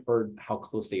haven't heard how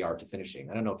close they are to finishing.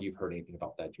 I don't know if you've heard anything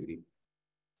about that, Judy.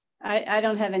 I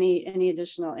don't have any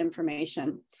additional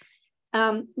information.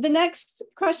 The next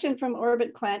question from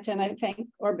Orbit Clanton, I thank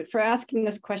Orbit for asking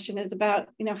this question, is about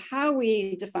how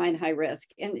we define high risk.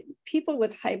 And people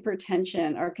with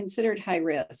hypertension are considered high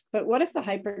risk, but what if the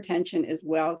hypertension is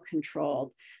well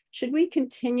controlled? Should we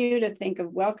continue to think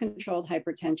of well-controlled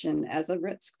hypertension as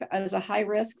a high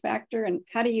risk factor? And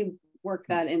how do you work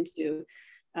that into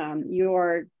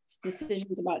your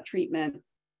decisions about treatment?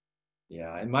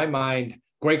 Yeah, in my mind,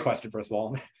 great question, first of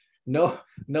all. No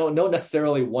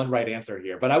necessarily one right answer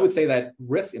here, but I would say that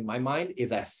risk in my mind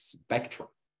is a spectrum,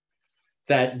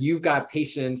 that you've got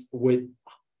patients with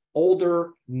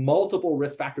older, multiple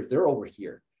risk factors. They're over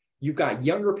here. You've got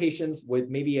younger patients with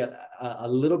maybe a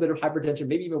little bit of hypertension,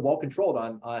 maybe even well-controlled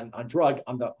on drug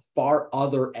on the far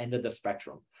other end of the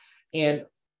spectrum. And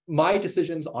my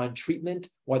decisions on treatment,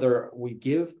 whether we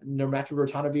give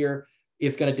nirmatrelvir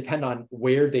is going to depend on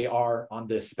where they are on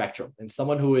this spectrum. And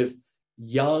someone who is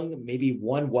young, maybe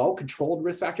one well-controlled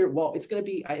risk factor, well, it's going to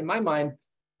be, in my mind,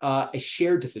 a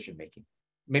shared decision-making.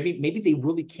 Maybe they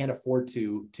really can't afford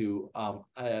to have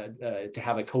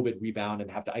a COVID rebound and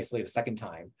have to isolate a second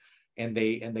time, and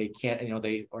they can't,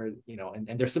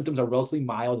 and their symptoms are relatively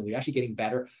mild and they're actually getting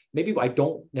better. Maybe I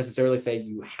don't necessarily say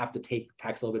you have to take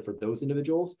Paxlovid for those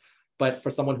individuals, but for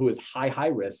someone who is high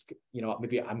risk,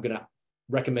 maybe I'm going to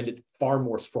recommend it far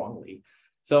more strongly.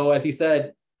 So as he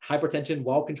said, hypertension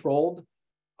well controlled,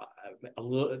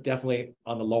 definitely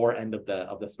on the lower end of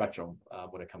the spectrum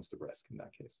when it comes to risk in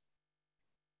that case.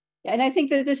 Yeah, and I think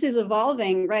that this is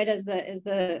evolving, right? As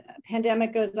the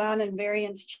pandemic goes on and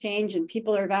variants change and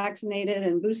people are vaccinated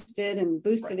and boosted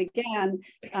right. Again,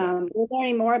 exactly. We're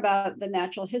learning more about the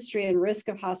natural history and risk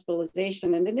of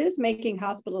hospitalization. And it is making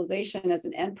hospitalization as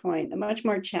an endpoint much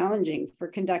more challenging for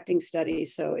conducting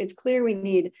studies. So it's clear we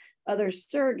need other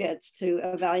surrogates to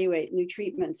evaluate new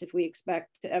treatments if we expect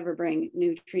to ever bring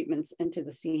new treatments into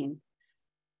the scene.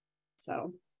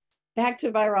 So back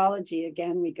to virology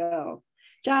again we go.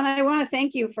 John, I want to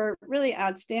thank you for really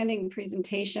outstanding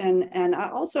presentation, and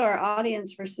also our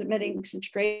audience for submitting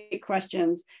such great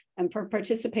questions and for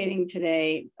participating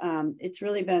today. It's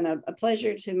really been a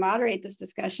pleasure to moderate this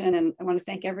discussion, and I want to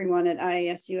thank everyone at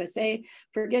IAS-USA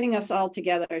for getting us all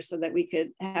together so that we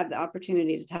could have the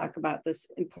opportunity to talk about this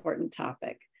important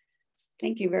topic.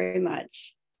 Thank you very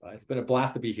much. It's been a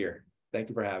blast to be here. Thank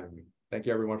you for having me. Thank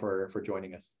you everyone for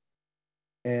joining us.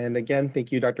 And again,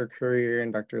 thank you, Dr. Currier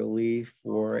and Dr. Lee,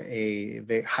 for a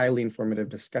very highly informative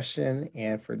discussion,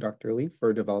 and for Dr. Lee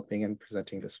for developing and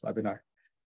presenting this webinar.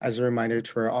 As a reminder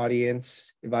to our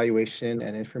audience, evaluation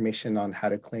and information on how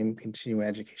to claim continuing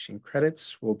education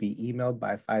credits will be emailed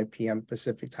by 5 p.m.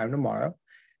 Pacific time tomorrow,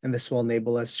 and this will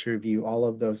enable us to review all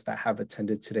of those that have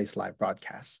attended today's live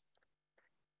broadcast.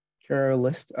 Here are a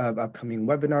list of upcoming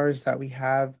webinars that we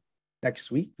have.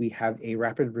 Next week, we have a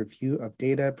rapid review of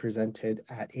data presented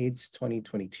at AIDS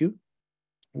 2022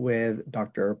 with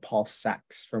Dr. Paul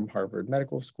Sachs from Harvard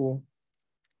Medical School.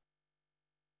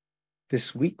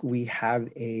 This week, we have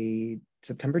a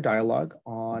September dialogue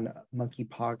on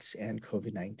monkeypox and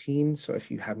COVID-19. So if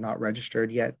you have not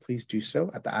registered yet, please do so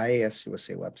at the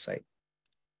IAS-USA website.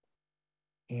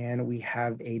 And we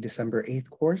have a December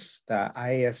 8th course, the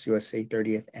IAS-USA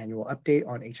 30th Annual Update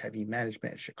on HIV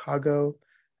Management in Chicago.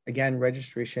 Again,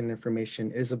 registration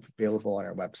information is available on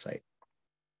our website.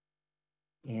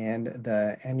 And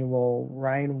the annual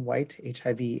Ryan White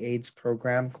HIV/AIDS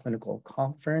Program Clinical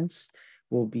Conference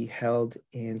will be held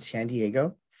in San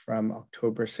Diego from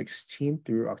October 16th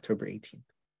through October 18th.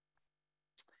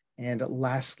 And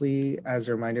lastly, as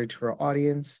a reminder to our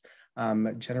audience,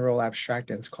 general abstract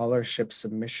and scholarship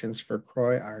submissions for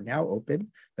CROI are now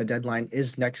open. The deadline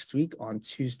is next week on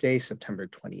Tuesday, September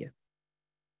 20th.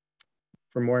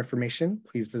 For more information,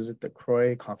 please visit the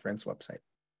CROI conference website.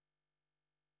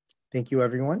 Thank you,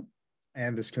 everyone.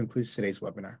 And this concludes today's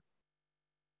webinar.